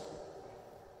 Yes.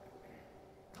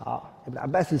 Ibn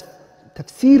Abbas is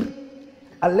tafsir,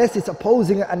 unless it's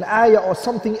opposing an ayah or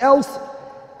something else,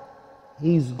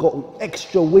 he's got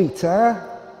extra weight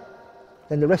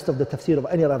than the rest of the tafsir of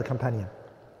any other companion.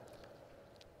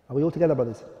 Are we all together,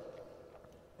 brothers?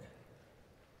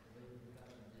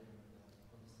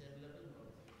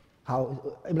 How?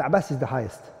 Ibn Abbas is the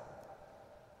highest.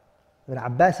 Ibn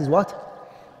Abbas is what?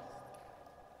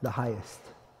 The highest.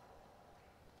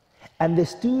 And the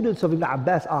students of Ibn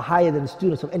Abbas are higher than the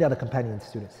students of any other companion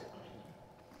students.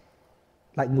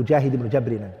 Like Mujahid ibn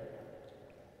Jabrin,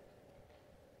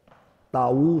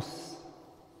 Tawus,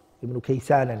 ibn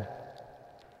Kaysan,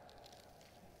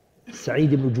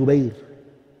 Sa'id ibn Jubayr.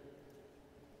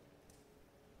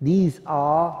 These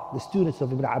are the students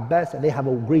of Ibn Abbas and they have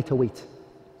a greater weight.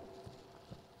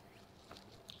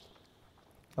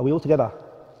 Are we all together?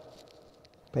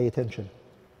 Pay attention.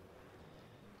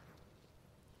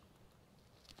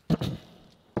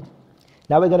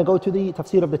 Now we're going to go to the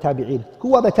tafsir of the tabi'een.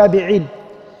 Who are the tabi'een?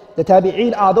 The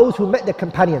tabi'een are those who met the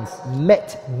companions.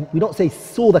 Met. We don't say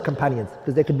saw the companions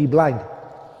because they could be blind.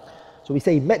 So we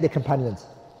say met the companions.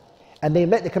 And they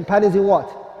met the companions in what?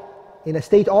 In a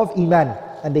state of iman.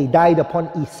 And they died upon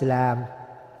Islam.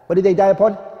 What did they die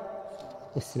upon?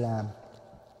 Islam.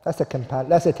 That's a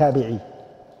tabi'i.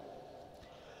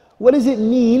 What does it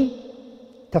mean?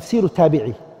 تفسير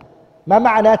التابعي. ما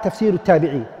معنى تفسير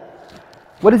التابعي?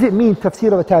 What does it mean,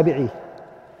 tafsir of a tabi'i?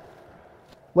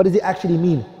 What does it actually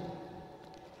mean?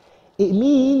 It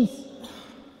means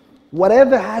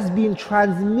whatever has been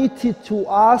transmitted to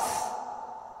us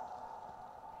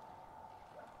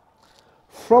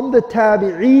from the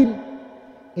tabi'een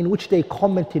in which they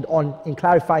commented on in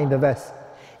clarifying the verse.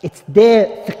 It's their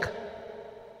fiqh.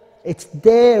 It's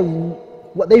their,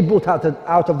 what they brought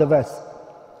out of the verse.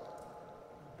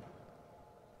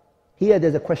 Here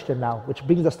there's a question now, which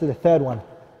brings us to the third one.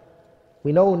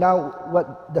 We know now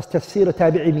what the tafsir of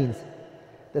tabi'i means.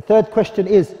 The third question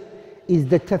is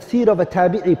the tafsir of a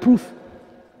tabi'i proof?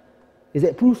 Is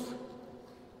it proof?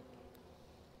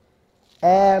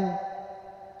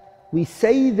 We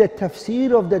say the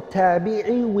tafsir of the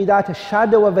tabi'i without a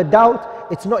shadow of a doubt,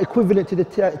 it's not equivalent to the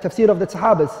tafsir of the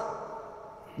sahabas.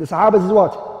 The sahabas is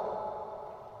what?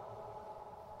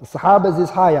 The sahabas is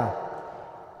higher.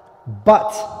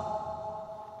 But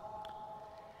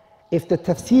if the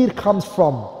tafsir comes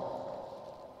from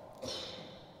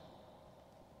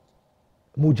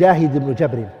Mujahid ibn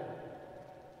Jabrin,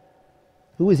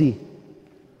 who is he?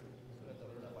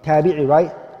 Tabi'i,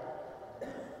 right?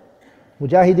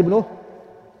 Mujahid ibn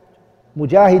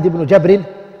Jabrin.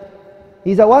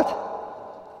 He's a what?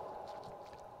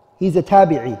 He's a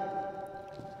tabi'i.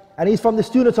 And he's from the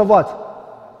students of what?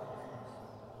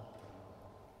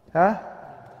 Ibn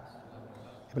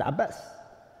Abbas.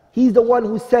 He's the one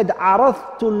who said,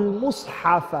 عَرَضْتُ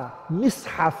الْمُصْحَفَ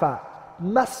مِصْحَفَ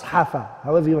مَصْحَفَ.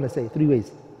 However you want to say it, 3 ways.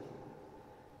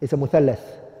 It's a muthallath.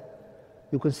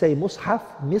 You can say mushaf,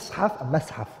 mishaf, and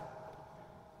mashaf.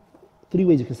 3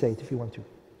 ways you can say it if you want to.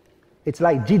 It's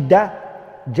like Jidda,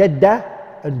 Jeddah,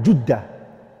 and Judda.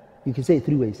 You can say it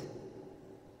 3 ways.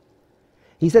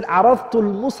 He said, عَرَضْتُ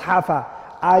الْمُصْحَفَ.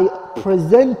 I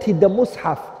presented the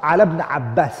mushaf على ابن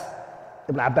عباس.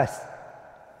 Ibn Abbas.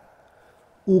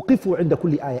 أوقفوا عند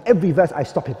كل آية. Every verse I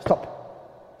stop him.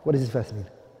 Stop. What does this verse mean?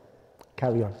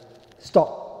 Carry on.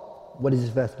 Stop. What does this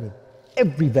verse mean?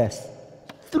 Every verse.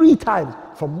 3 times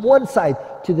from one side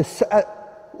to the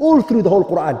all through the whole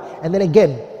Quran. And then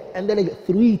again.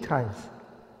 3 times.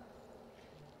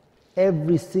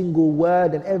 Every single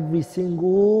word and every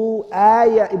single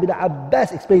ayah Ibn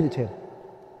Abbas explained it to him.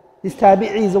 This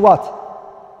tabi'i is a what?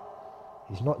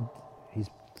 His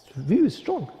view is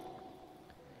strong.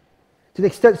 To the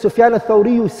extent Sufyan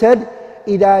al-Thawri said,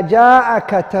 إِذَا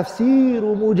جَاءَكَ تَفْسِيرُ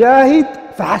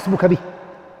مُجَاهِدٍ فَحَسْبُكَ بِهِ.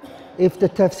 If the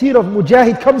tafsir of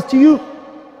Mujahid comes to you,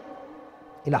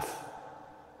 enough.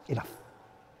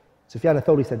 Sufyan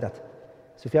al-Thawri said that.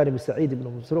 Sufyan ibn Sa'id ibn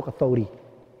Masruq al-Thawri.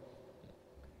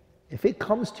 If it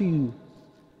comes to you,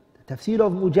 the tafsir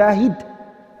of Mujahid,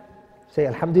 say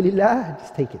Alhamdulillah,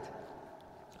 just take it.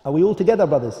 Are we all together,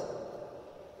 brothers?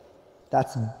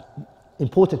 That's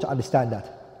important to understand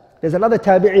that. There's another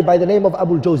tabi'i by the name of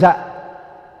Abu al-Jawza.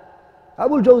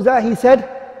 Abu al-Jawza, he said,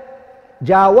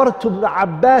 جاورت ابن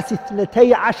عباس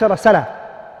 12 سنة.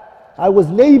 I was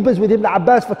neighbors with Ibn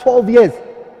Abbas for 12 years.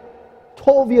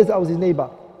 12 years I was his neighbor.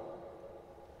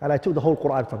 And I took the whole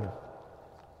Quran from him.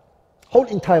 Whole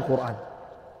entire Quran.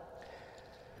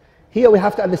 Here we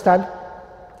have to understand,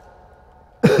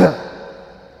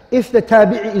 if the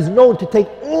tabi'i is known to take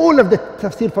all of the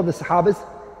tafsir from the sahabas,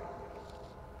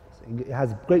 it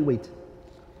has great weight.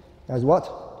 It has what?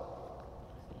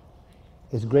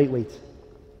 It's great weight.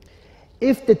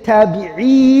 If the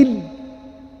tabi'een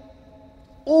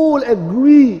all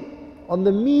agree on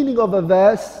the meaning of a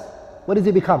verse, what does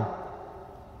it become?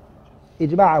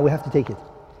 Ijma'a, we have to take it.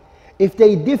 If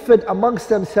they differed amongst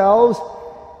themselves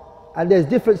and there's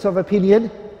difference of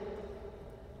opinion,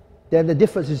 then the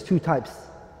difference is 2 types.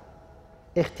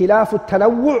 اختلاف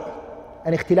التنوع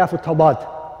and اختلاف التضاد.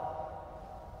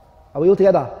 Are we all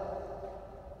together?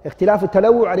 اختلاف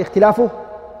التنوع and اختلاف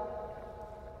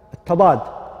التضاد.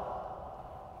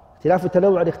 اختلاف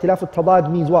التنوع and اختلاف التضاد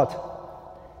means what?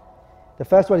 The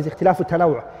first one is اختلاف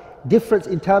التنوع. Difference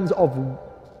in terms of,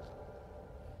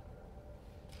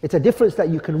 it's a difference that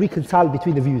you can reconcile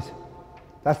between the views.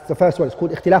 That's the first one. It's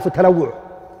called اختلاف التنوع.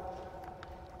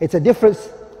 It's a difference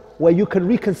where you can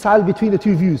reconcile between the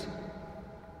two views.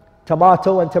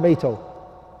 Tomato and tomato.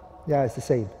 Yeah, it's the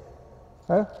same.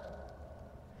 Huh?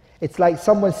 It's like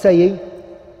someone saying,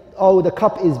 oh, the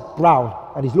cup is brown,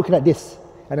 and he's looking at this.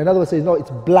 And another one says, no, it's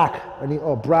black, and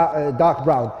or dark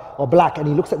brown, or black, and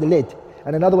he looks at the lid.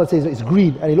 And another one says, it's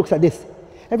green, and he looks at this.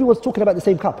 Everyone's talking about the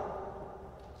same cup.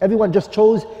 Everyone just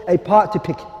chose a part to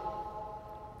pick.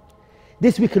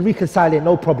 This we can reconcile it,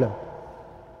 no problem.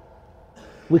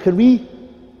 We can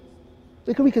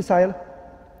reconcile.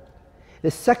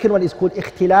 The second one is called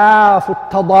اختلاف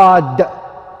التضاد.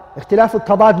 اختلاف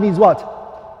التضاد means what?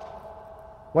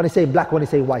 One is saying black, one is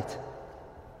saying white.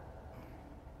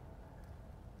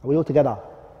 Are we all together?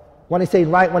 One is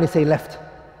saying right, one is saying left.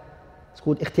 It's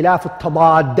called اختلاف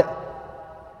التضاد.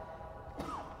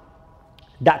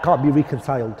 That can't be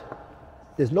reconciled.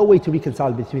 There's no way to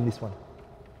reconcile between this one.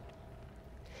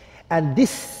 And this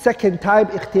second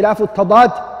type, اختلاف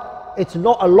التضاد, it's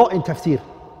not a lot in tafsir.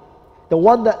 The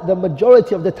one that the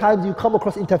majority of the times you come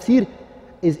across in tafsir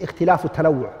is اختلاف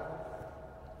التنوع.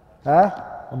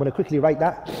 I'm going to quickly write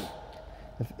that.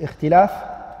 اختلاف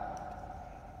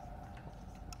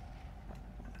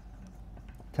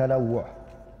تنوع.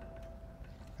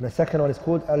 And the second one is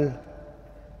called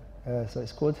so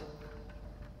it's called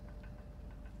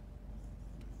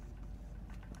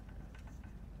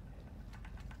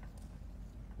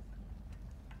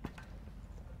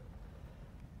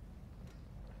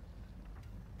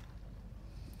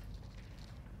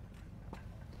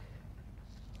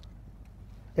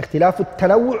اختلاف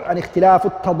التنوع and اختلاف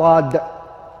التضاد.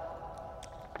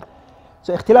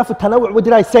 So اختلاف التنوع, what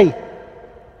did I say?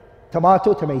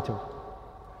 Tomato, tomato.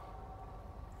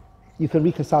 You can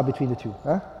reconcile between the two.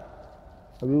 Huh?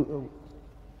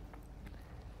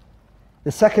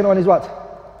 The second one is what?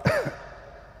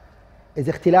 Is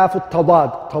اختلاف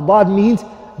التضاد. Tadad means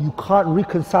you can't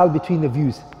reconcile between the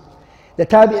views. The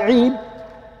tabi'een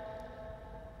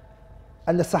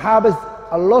and the sahabas,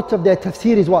 a lot of their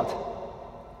tafsir is what?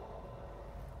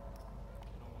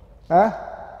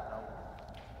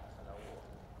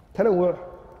 تنوع.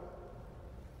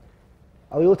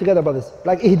 Are we all together, brothers?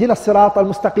 Like اهدنا الصراط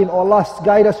المستقيم. Oh, Allah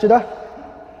guide us to the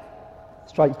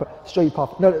straight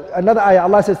path. No, another ayah,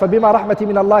 Allah says, فبما رحمة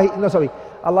من الله. No, sorry.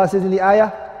 Allah says in the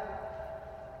ayah,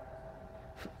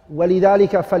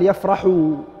 ولذلك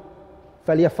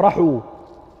فليفرحوا.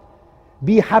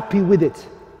 Be happy with it.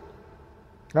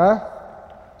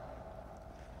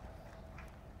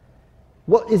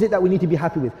 What is it that we need to be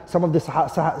happy with? Some of the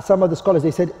scholars,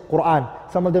 they said Quran.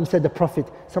 Some of them said the Prophet.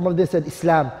 Some of them said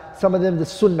Islam. Some of them the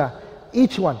Sunnah.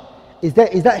 Each one. Is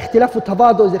that اختلاف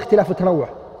التضاد or is it اختلاف التنوع?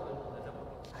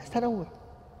 It's تنوع. You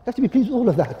have to be pleased with all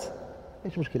of that.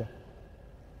 ايش مشكلة?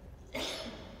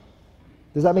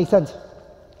 Does that make sense?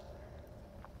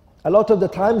 A lot of the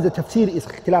times the tafsir is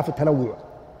اختلاف التنوع.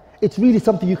 It's really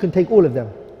something you can take all of them.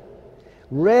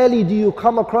 Rarely do you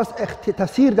come across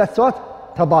tafsir that's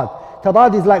what? Tadad.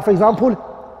 Tadad is like, for example,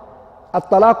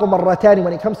 الطلاق مرتان.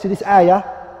 When it comes to this ayah,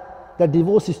 that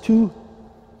divorce is two.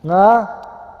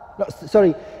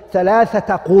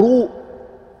 ثلاثة قروء.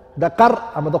 The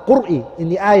qur'i in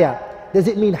the ayah, does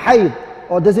it mean hayd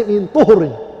or does it mean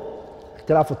طهر?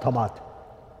 اختلاف التضاد.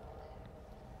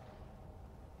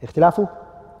 اختلاف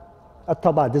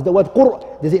التضاد. Does the word qur',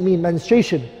 does it mean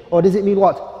menstruation or does it mean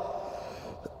what?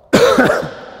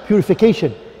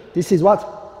 Purification. This is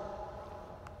what?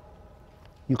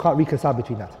 You can't reconcile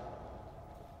between that.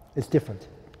 It's different.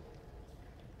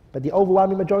 But the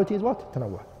overwhelming majority is what?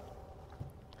 Tanawwa.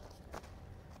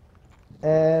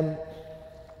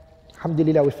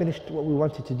 Alhamdulillah, we finished what we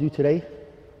wanted to do today.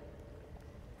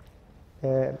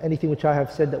 Anything which I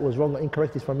have said that was wrong or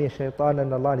incorrect is from me, shaitan,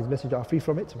 and Allah and His Messenger are free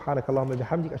from it. Subhanakallahumma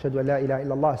bihamdik, ashhadu an la ilaha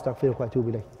illallah, astaghfiruka wa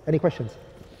atubu ilayk. Any questions?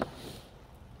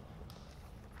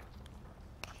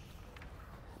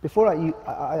 Before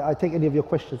I take any of your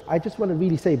questions, I just want to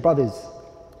really say, brothers,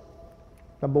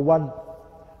 number one,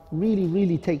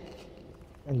 really take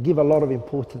and give a lot of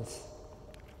importance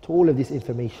to all of this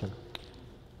information.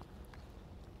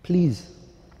 Please,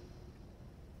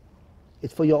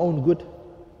 it's for your own good.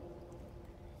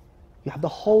 You have the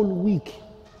whole week.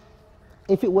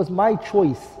 If it was my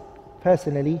choice,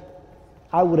 personally,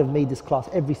 I would have made this class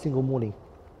every single morning.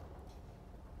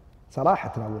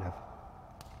 Sarahatan, I would have.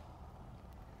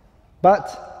 But,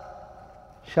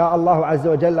 Sha'Allah Azza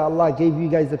wa Jalla, Allah gave you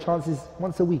guys the chances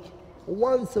once a week.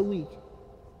 Once a week.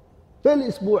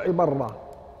 بالأسبوع مرة.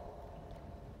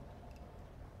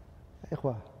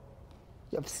 إخوة,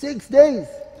 You have 6 days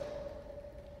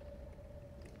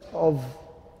of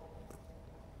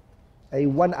a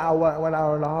 1 hour, 1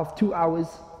 hour and a half, 2 hours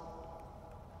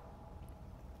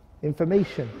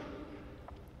information,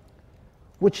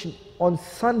 which on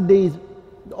Sundays,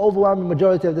 the overwhelming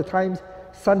majority of the times,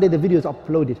 Sunday the video is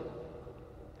uploaded.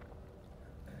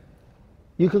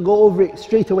 You can go over it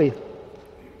straight away.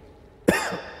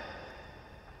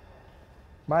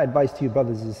 My advice to you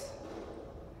brothers is,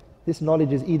 this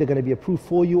knowledge is either going to be approved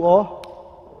for you or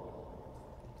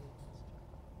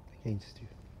against you.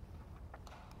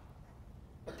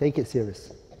 Take it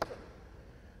serious.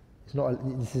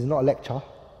 This is not a lecture.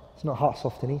 It's not heart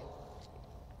softening.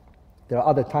 There are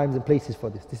other times and places for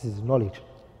this. This is knowledge.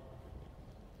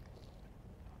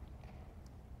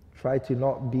 Try to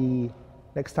not be,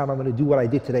 next time I'm going to do what I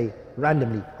did today,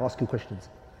 randomly ask you questions.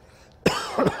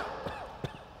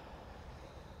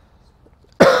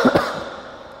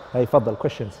 Hey, فضل,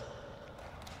 questions.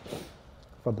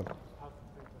 فضل.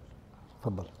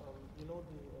 فضل. You know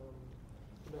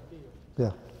the Ilahiyya?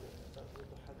 Yeah. With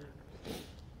the hadith.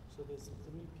 So there's 3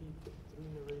 people, 3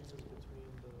 narrators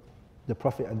between The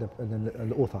Prophet and the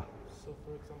author. So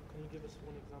for example, can you give us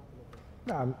one example of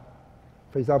that? نعم.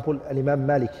 For example, Imam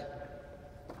Malik.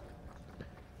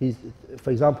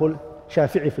 For example,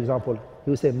 Shafi'i, for example, he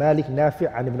would say Malik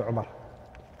Nafi' and Ibn Umar.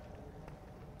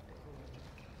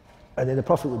 And then the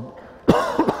Prophet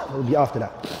would be after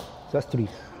that. So that's 3.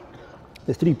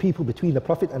 There's 3 people between the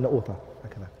Prophet and the author.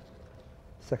 Okay.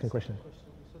 Second question. You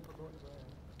said the Lord is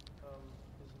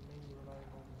mainly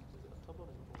relying on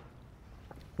Tabari.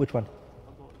 Which one?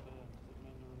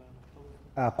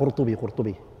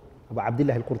 قرطبي. أبو عبد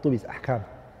الله القرطبي's أحكام.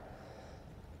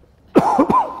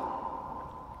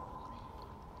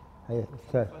 هي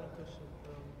الثالث.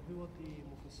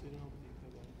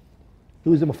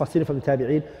 Who is the Mufassirin from the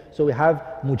Tabi'een? So we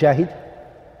have Mujahid,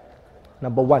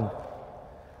 number 1.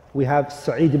 We have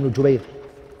Sa'id ibn Jubayr.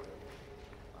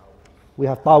 We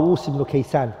have Tawus ibn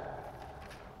Kaysan.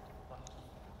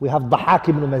 We have Dhahak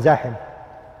ibn Mazahim.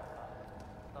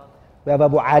 We have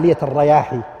Abu Aliyat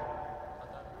al-Rayahi.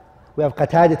 We have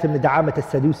Qatadah ibn Da'amat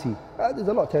al-Sadusi. There's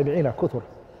a lot of Tabi'een, كثر.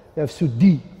 We have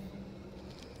Suddi.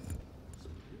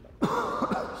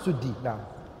 Suddi, now.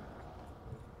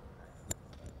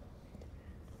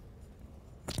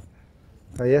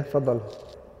 ايه تفضل.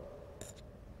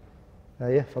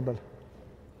 ايه تفضل.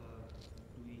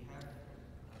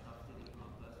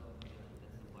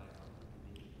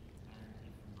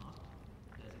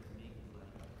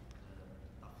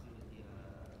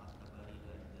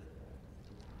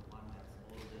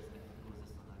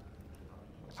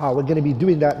 We're going to be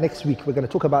doing that next week. We're going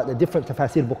to talk about the different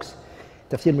tafsir books,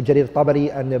 Tafsir Ibn Jarir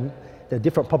al-Tabari and the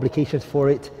different publications for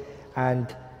it,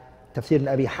 and Tafsir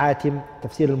Abi Hatim,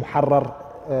 Tafsir al-Muharrar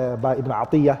by Ibn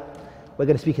Atiyah. We're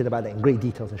going to speak about that in great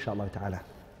details, inshallah ta'ala.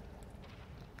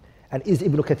 And is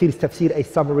Ibn Kathir's tafsir a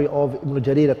summary of Ibn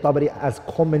Jarir al-Tabari as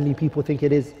commonly people think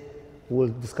it is? We'll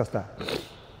discuss that.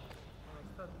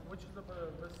 Which is the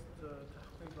best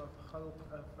tahqiq of Khalq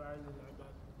Af'al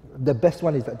al-Ibad? The best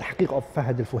one is the tahqiq of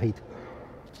Fahd al-Fuhayd.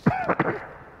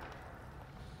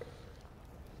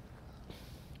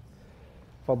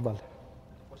 تفضل.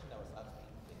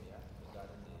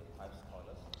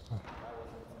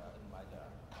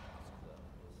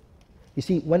 You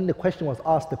see, when the question was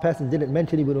asked, the person didn't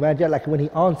mention Ibn Majah, like when he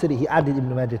answered it, he added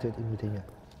Ibn Majah to it, Ibn Taymiyyah.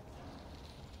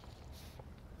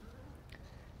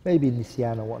 Maybe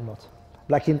Nisyan or whatnot.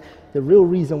 Like the real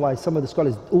reason why some of the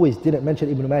scholars always didn't mention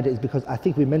Ibn Majah is because I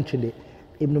think we mentioned it.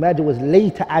 Ibn Majah was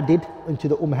later added into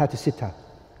the Ummahat al-Sittah.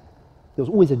 There was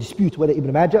always a dispute whether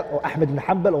Ibn Majah or Ahmad ibn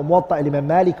Hanbal or Muwatta al-Imam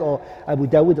Malik or Abu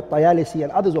Dawud al-Tayalisi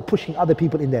and others were pushing other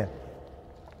people in there.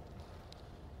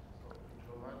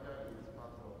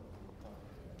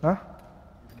 Huh?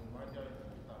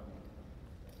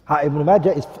 Ibn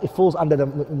Majah it falls under the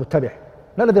Muttabi'.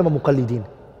 None of them are Muqallideen.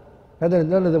 None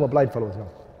of them are blind followers. No.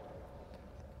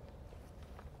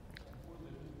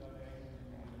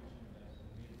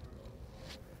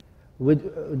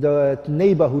 With the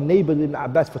neighbor who neighbored Ibn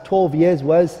Abbas for 12 years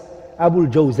was Abu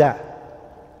al-Jawza.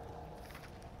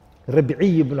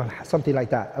 Rib'i ibn something like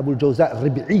that. Abu al-Jawza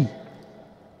Rib'i.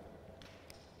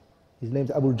 His name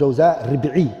is Abu al-Jawza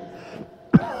Rib'i.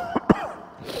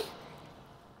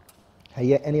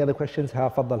 Any other questions? ها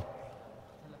فضل.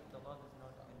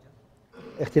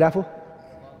 اختلافه؟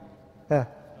 ها.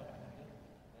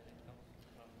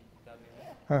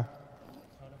 ها.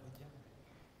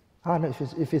 No,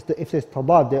 if there's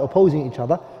tabad, they're opposing each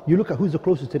other, you look at who's the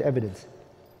closest to the evidence.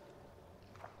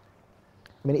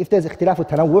 I mean, if there's اختلاف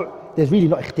التنوع, there's really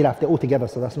not اختلاف, they're all together,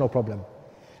 so that's no problem.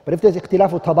 But if there's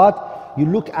اختلاف التضاد, you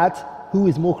look at who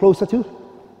is more closer to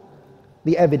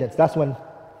the evidence. That's when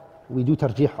we do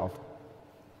tarjih of.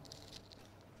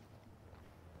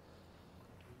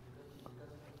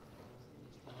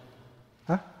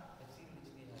 Huh?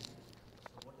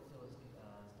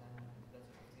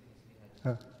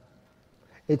 Huh.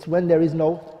 It's when there is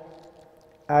no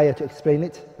ayah to explain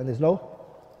it, and there's no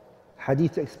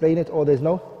hadith to explain it, or there's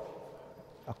no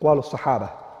aqwal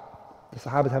al-sahaba. The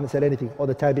sahabas haven't said anything, or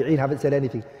the tabi'een haven't said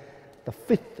anything. The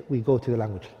fifth, we go to the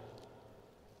language.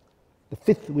 The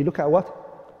fifth, we look at what?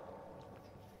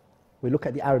 We look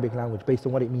at the Arabic language based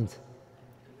on what it means.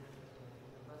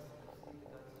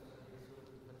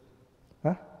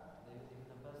 Huh?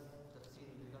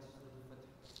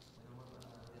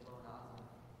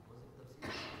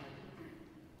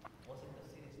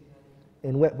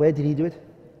 And where did he do it?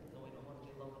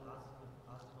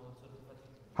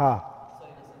 Ha.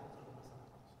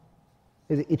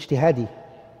 Is it ijtihadi?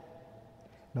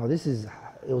 No, it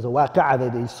was a waqa'ah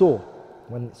that they saw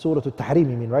when Surah Al-Tahrim,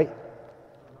 you mean, right?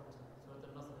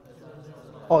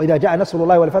 Oh, إذا جاء نصر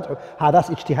الله والفتح. Ha, that's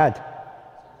ijtihad.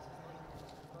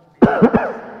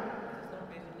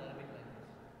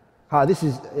 Ha, this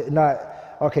is,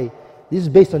 okay, this is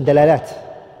based on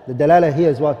dalalat. The dalala here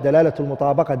is what? Dalalatul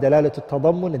mutabaqa, dalalatul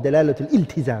tadammun, and dalalatul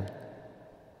iltizam.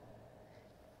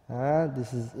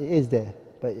 It is there,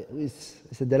 but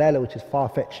it's a dalala which is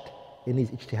far-fetched. It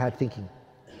needs ijtihad thinking.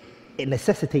 It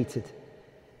necessitates it.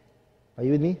 Are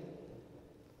you with me?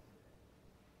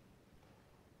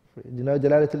 Do you know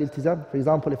dalalatul iltizam? For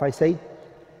example, if I say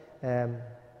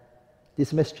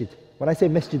this masjid. When I say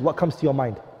masjid, what comes to your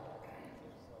mind?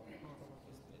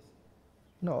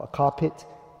 No, a carpet,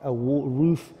 a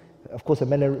roof, of course a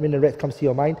minaret comes to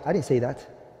your mind. I didn't say that.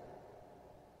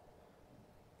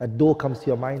 A door comes to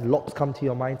your mind, locks come to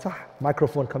your mind,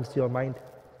 microphone comes to your mind.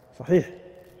 Sahih.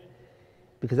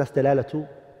 Because that's dalalatu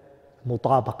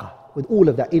mutabaqa. With all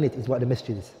of that in it is what the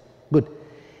masjid is. Good.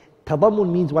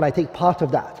 Tadammun means when I take part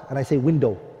of that and I say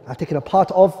window. I've taken a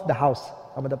part of the house.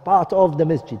 I'm a part of the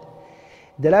masjid.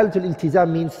 Dalalatul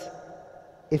iltizam means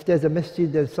if there's a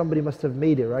masjid, then somebody must have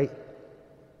made it, right?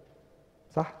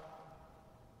 Sah?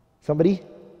 Somebody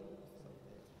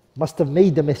must have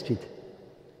made the masjid.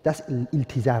 That's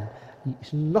iltizam.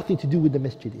 It's nothing to do with the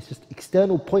masjid. It's just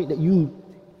external point that you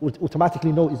would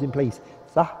automatically know is in place.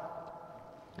 Sah?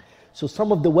 So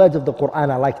some of the words of the Quran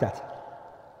are like that.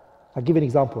 I'll give an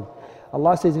example.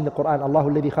 Allah says in the Quran, Allahu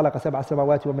alladhi khalaqa sab'a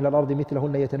samawati wa min al-ardi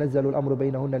mithlahunna yatanazzalu al-amru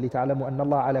baynahunna lita'lamu anna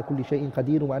Allah ala kulli shay'in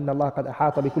qadir wa anna Allah qad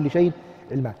ahata bi kulli shay'in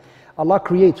ilma. Allah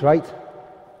creates, right?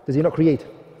 Does He not create?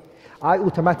 I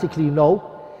automatically know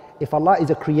if Allah is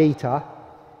a creator,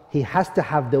 He has to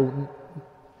have the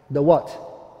what?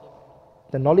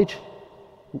 The knowledge,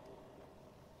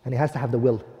 and He has to have the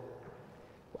will.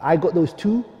 I got those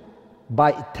two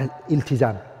by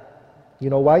iltizam. You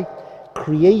know why?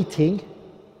 Creating,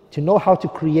 to know how to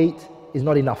create is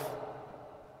not enough.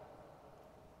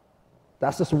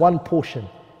 That's just one portion.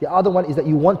 The other one is that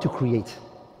you want to create.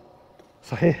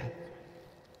 Sahih.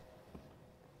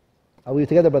 Are we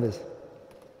together, brothers?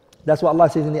 That's what Allah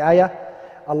says in the ayah.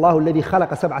 الله الذي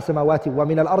خلق سبع سماوات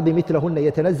ومن الأرض مثلهن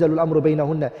يتنزل الأمر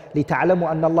بينهن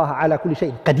لتعلموا أن الله على كل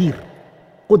شيء قدير.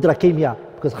 قدرة came here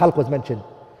because خلق was mentioned.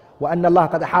 وأن الله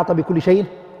قد أحاط بكل شيء.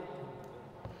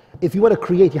 If you want to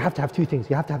create, you have to have two things.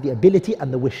 You have to have the ability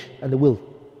and the wish and the will.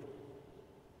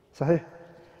 Sahih?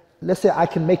 Let's say I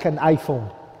can make an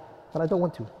iPhone, but I don't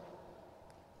want to.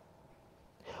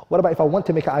 What about if I want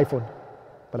to make an iPhone,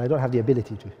 but I don't have the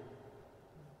ability to?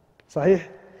 Sahih?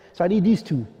 So I need these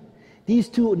two. These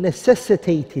two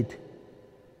necessitated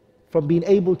from being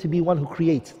able to be one who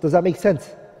creates. Does that make sense?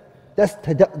 That's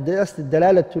the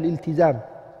dalalatul iltizam.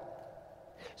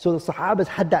 So the Sahabas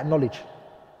had that knowledge.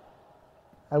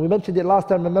 And we mentioned it last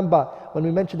time, remember, when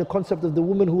we mentioned the concept of the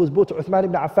woman who was brought to Uthman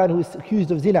ibn Affan who was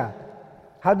accused of zina.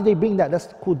 How did they bring that? That's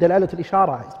called dalalatul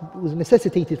ishara. It was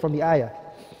necessitated from the ayah.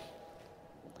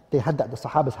 They had that, the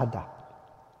Sahabas had that.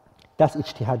 That's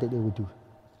ijtihad that they would do.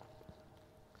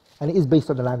 And it is based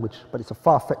on the language, but it's a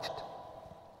far-fetched.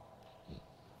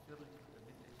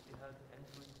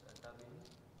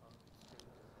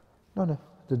 No.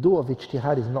 The door of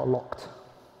ijtihad is not locked.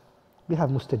 We have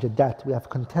mustajaddat, we have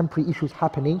contemporary issues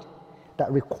happening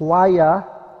that require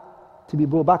to be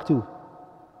brought back to.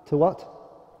 To what?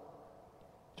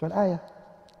 To an ayah.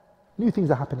 New things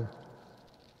are happening.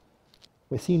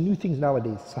 We're seeing new things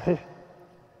nowadays. Sahih.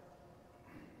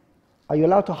 Are you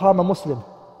allowed to harm a Muslim?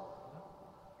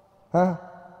 Huh?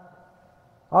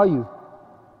 Are you?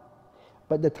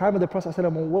 But at the time of the Prophet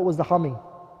ﷺ, what was the harming?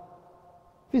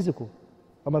 Physical.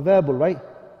 I'm a verbal, right?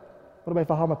 What about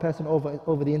if I harm a person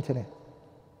over the internet?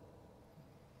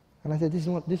 And I said,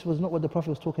 this was not what the Prophet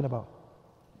was talking about.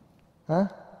 Huh?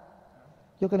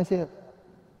 You're going to say,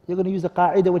 you're going to use the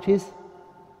qa'idah which is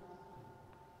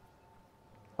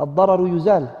الضرر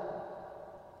يزال.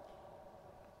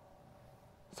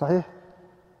 صحيح?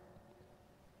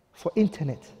 For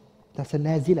internet, that's a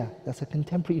nazila, that's a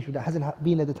contemporary issue that hasn't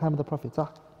been at the time of the Prophet. صح?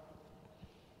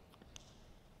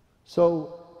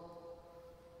 So,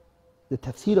 the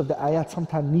tafsir of the ayat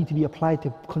sometimes need to be applied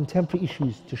to contemporary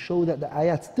issues to show that the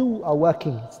ayat still are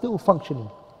working, still functioning.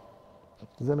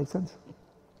 Does that make sense?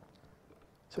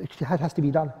 So ijtihad has to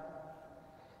be done.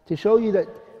 To show you that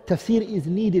tafsir is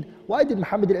needed. Why did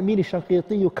Muhammad al-Amin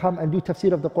al-Shanqiti come and do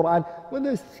tafsir of the Quran when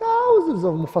there's thousands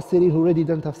of mufassirin who already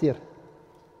done tafsir?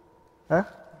 Huh?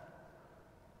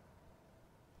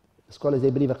 The scholars,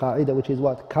 they believe a qa'idah which is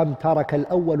what? Kam taraka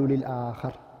al-awwalu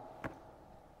lil-akhar.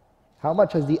 How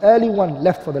much has the early one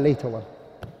left for the later one?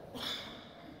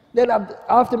 Then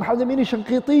after Muhammad al-Amin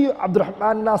al-Shanqiti, Abdul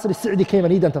Rahman Nasir al-Sa'di came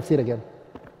and he done tafsir again.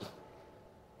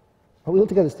 Are we all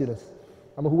together, students?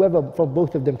 I mean, whoever from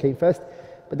both of them came first.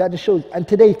 But that just shows, and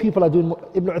today people are doing,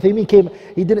 Ibn Uthaymeen came,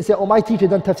 he didn't say, oh, my teacher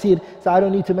done tafsir, so I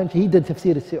don't need to mention, he did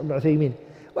tafsir, Ibn Uthaymeen.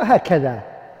 وهكذا.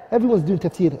 Everyone's doing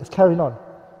tafsir, it's carrying on.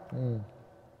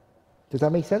 Does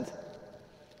that make sense?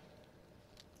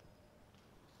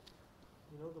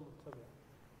 You know the muttabi',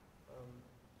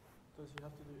 does he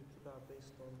have to do ittiba'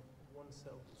 based on one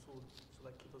set of usul? So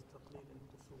like he does taqleed in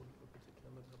usul for a particular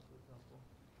madhab, for example,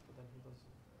 but then he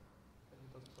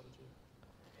does tarjih.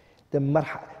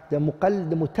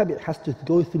 The muttabi' has to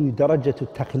go through darajat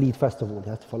al-taqleed first of all. He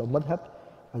has to follow madhab,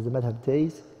 as the madhab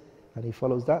says, and he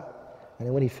follows that. And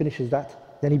then when he finishes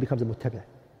that, then he becomes a muttabi'.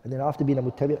 And then after being a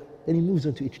muttabi', then he moves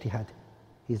on to ijtihad.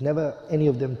 He's never any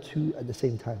of them two at the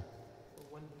same time.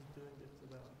 But when he's doing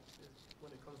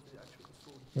when it comes to the actual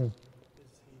usul,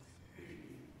 is he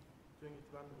doing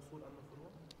ittiba' al-usul and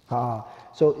the furu'?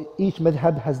 So each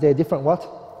madhab has their different what?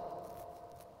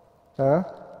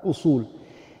 Usul.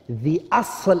 The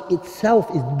asl itself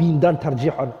is being done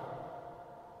tarjih on.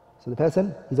 So the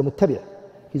person, he's a muttabi'.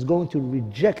 He's going to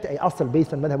reject a asl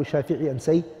based on madhab al-Shafi'i and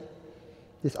say,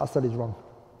 this asl is wrong.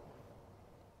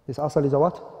 This asl is a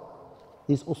what?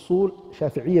 This usul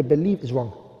Shafi'iyya believe is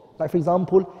wrong. Like for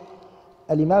example,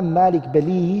 Al-Imam Malik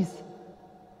believes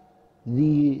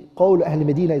the qawl Ahl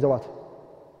Medina is a what?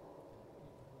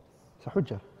 It's a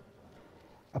hujjah.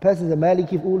 A person is a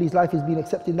Maliki, if all his life has been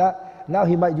accepting that, now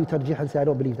he might do tarjih and say, I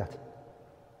don't believe that.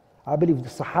 I believe the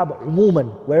Sahaba,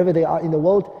 umuman, wherever they are in the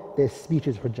world, their speech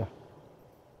is hujjah. Are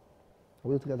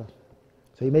we all together?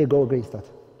 So he may go against that.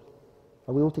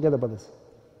 Are we all together, brothers?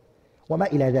 وَمَا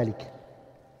إِلَى ذَلِكَ.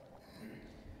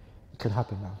 It can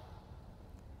happen now.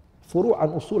 Furu'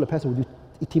 and usul, a person will do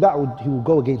ittiba', he will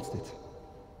go against it.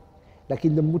 Like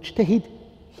in the mujtahid,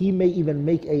 he may even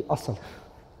make a asl.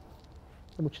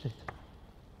 The mujtahid.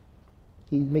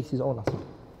 He makes his own asl.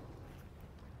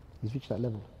 He's reached that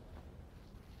level.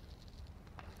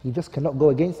 He just cannot go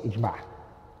against ijma'.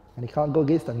 And he can't go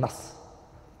against a nas.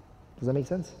 Does that make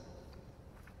sense?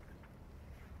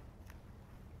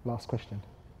 Last question.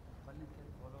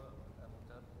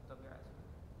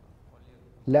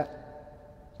 لا.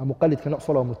 A muqallid cannot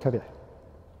follow a muttabi'.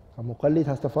 A muqallid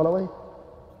has to follow a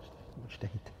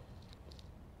mujtahid.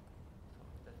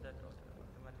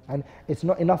 And it's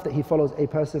not enough that he follows a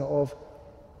person of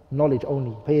knowledge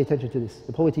only. Pay attention to this.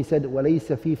 The poet, he said, وَلَيْسَ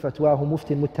فِي فَتْوَاهُ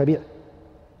مُفْتٍ مُتَّبِعٍ.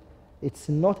 It's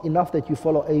not enough that you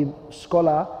follow a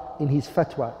scholar in his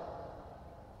fatwa.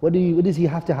 What does he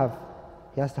have to have?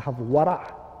 He has to have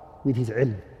wara' with his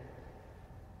ilm.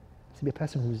 To be a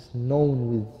person who's known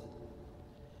with,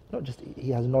 not just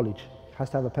he has knowledge. He has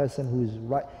to have a person who is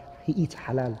right. He eats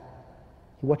halal.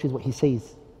 He watches what he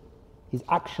says. His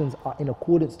actions are in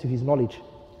accordance to his knowledge.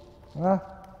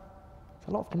 It's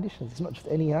a lot of conditions. It's not just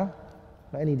any, not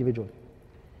any individual.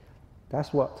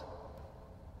 That's what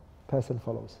person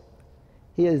follows.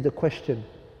 Here is the question.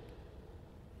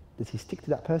 Does he stick to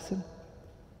that person?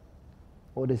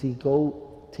 Or does he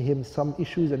go to him some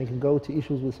issues and he can go to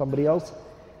issues with somebody else?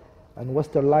 And what's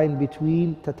the line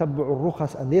between tatabbu'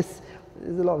 al-rukhas and this?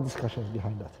 There's a lot of discussions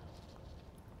behind that.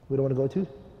 We don't want to go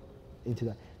into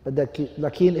that. But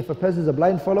lakin, if a person is a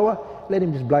blind follower, let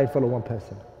him just blind follow one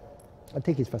person and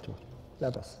take his fatwa.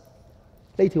 Let us.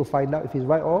 Later he'll find out if he's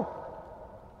right or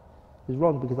he's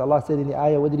wrong, because Allah said in the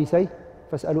ayah, what did he say?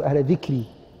 فَاسْأَلُوا أَهْلَ ذِكْرِ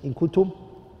إِن كُنتُمْ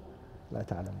لَا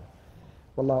تَعْلَمُونَ.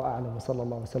 وَاللَّهُ أَعْلَمُ وَصَلَّى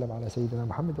اللَّهُ وسلم على سيدنا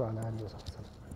محمد وعلى آله وصحبه وسلم.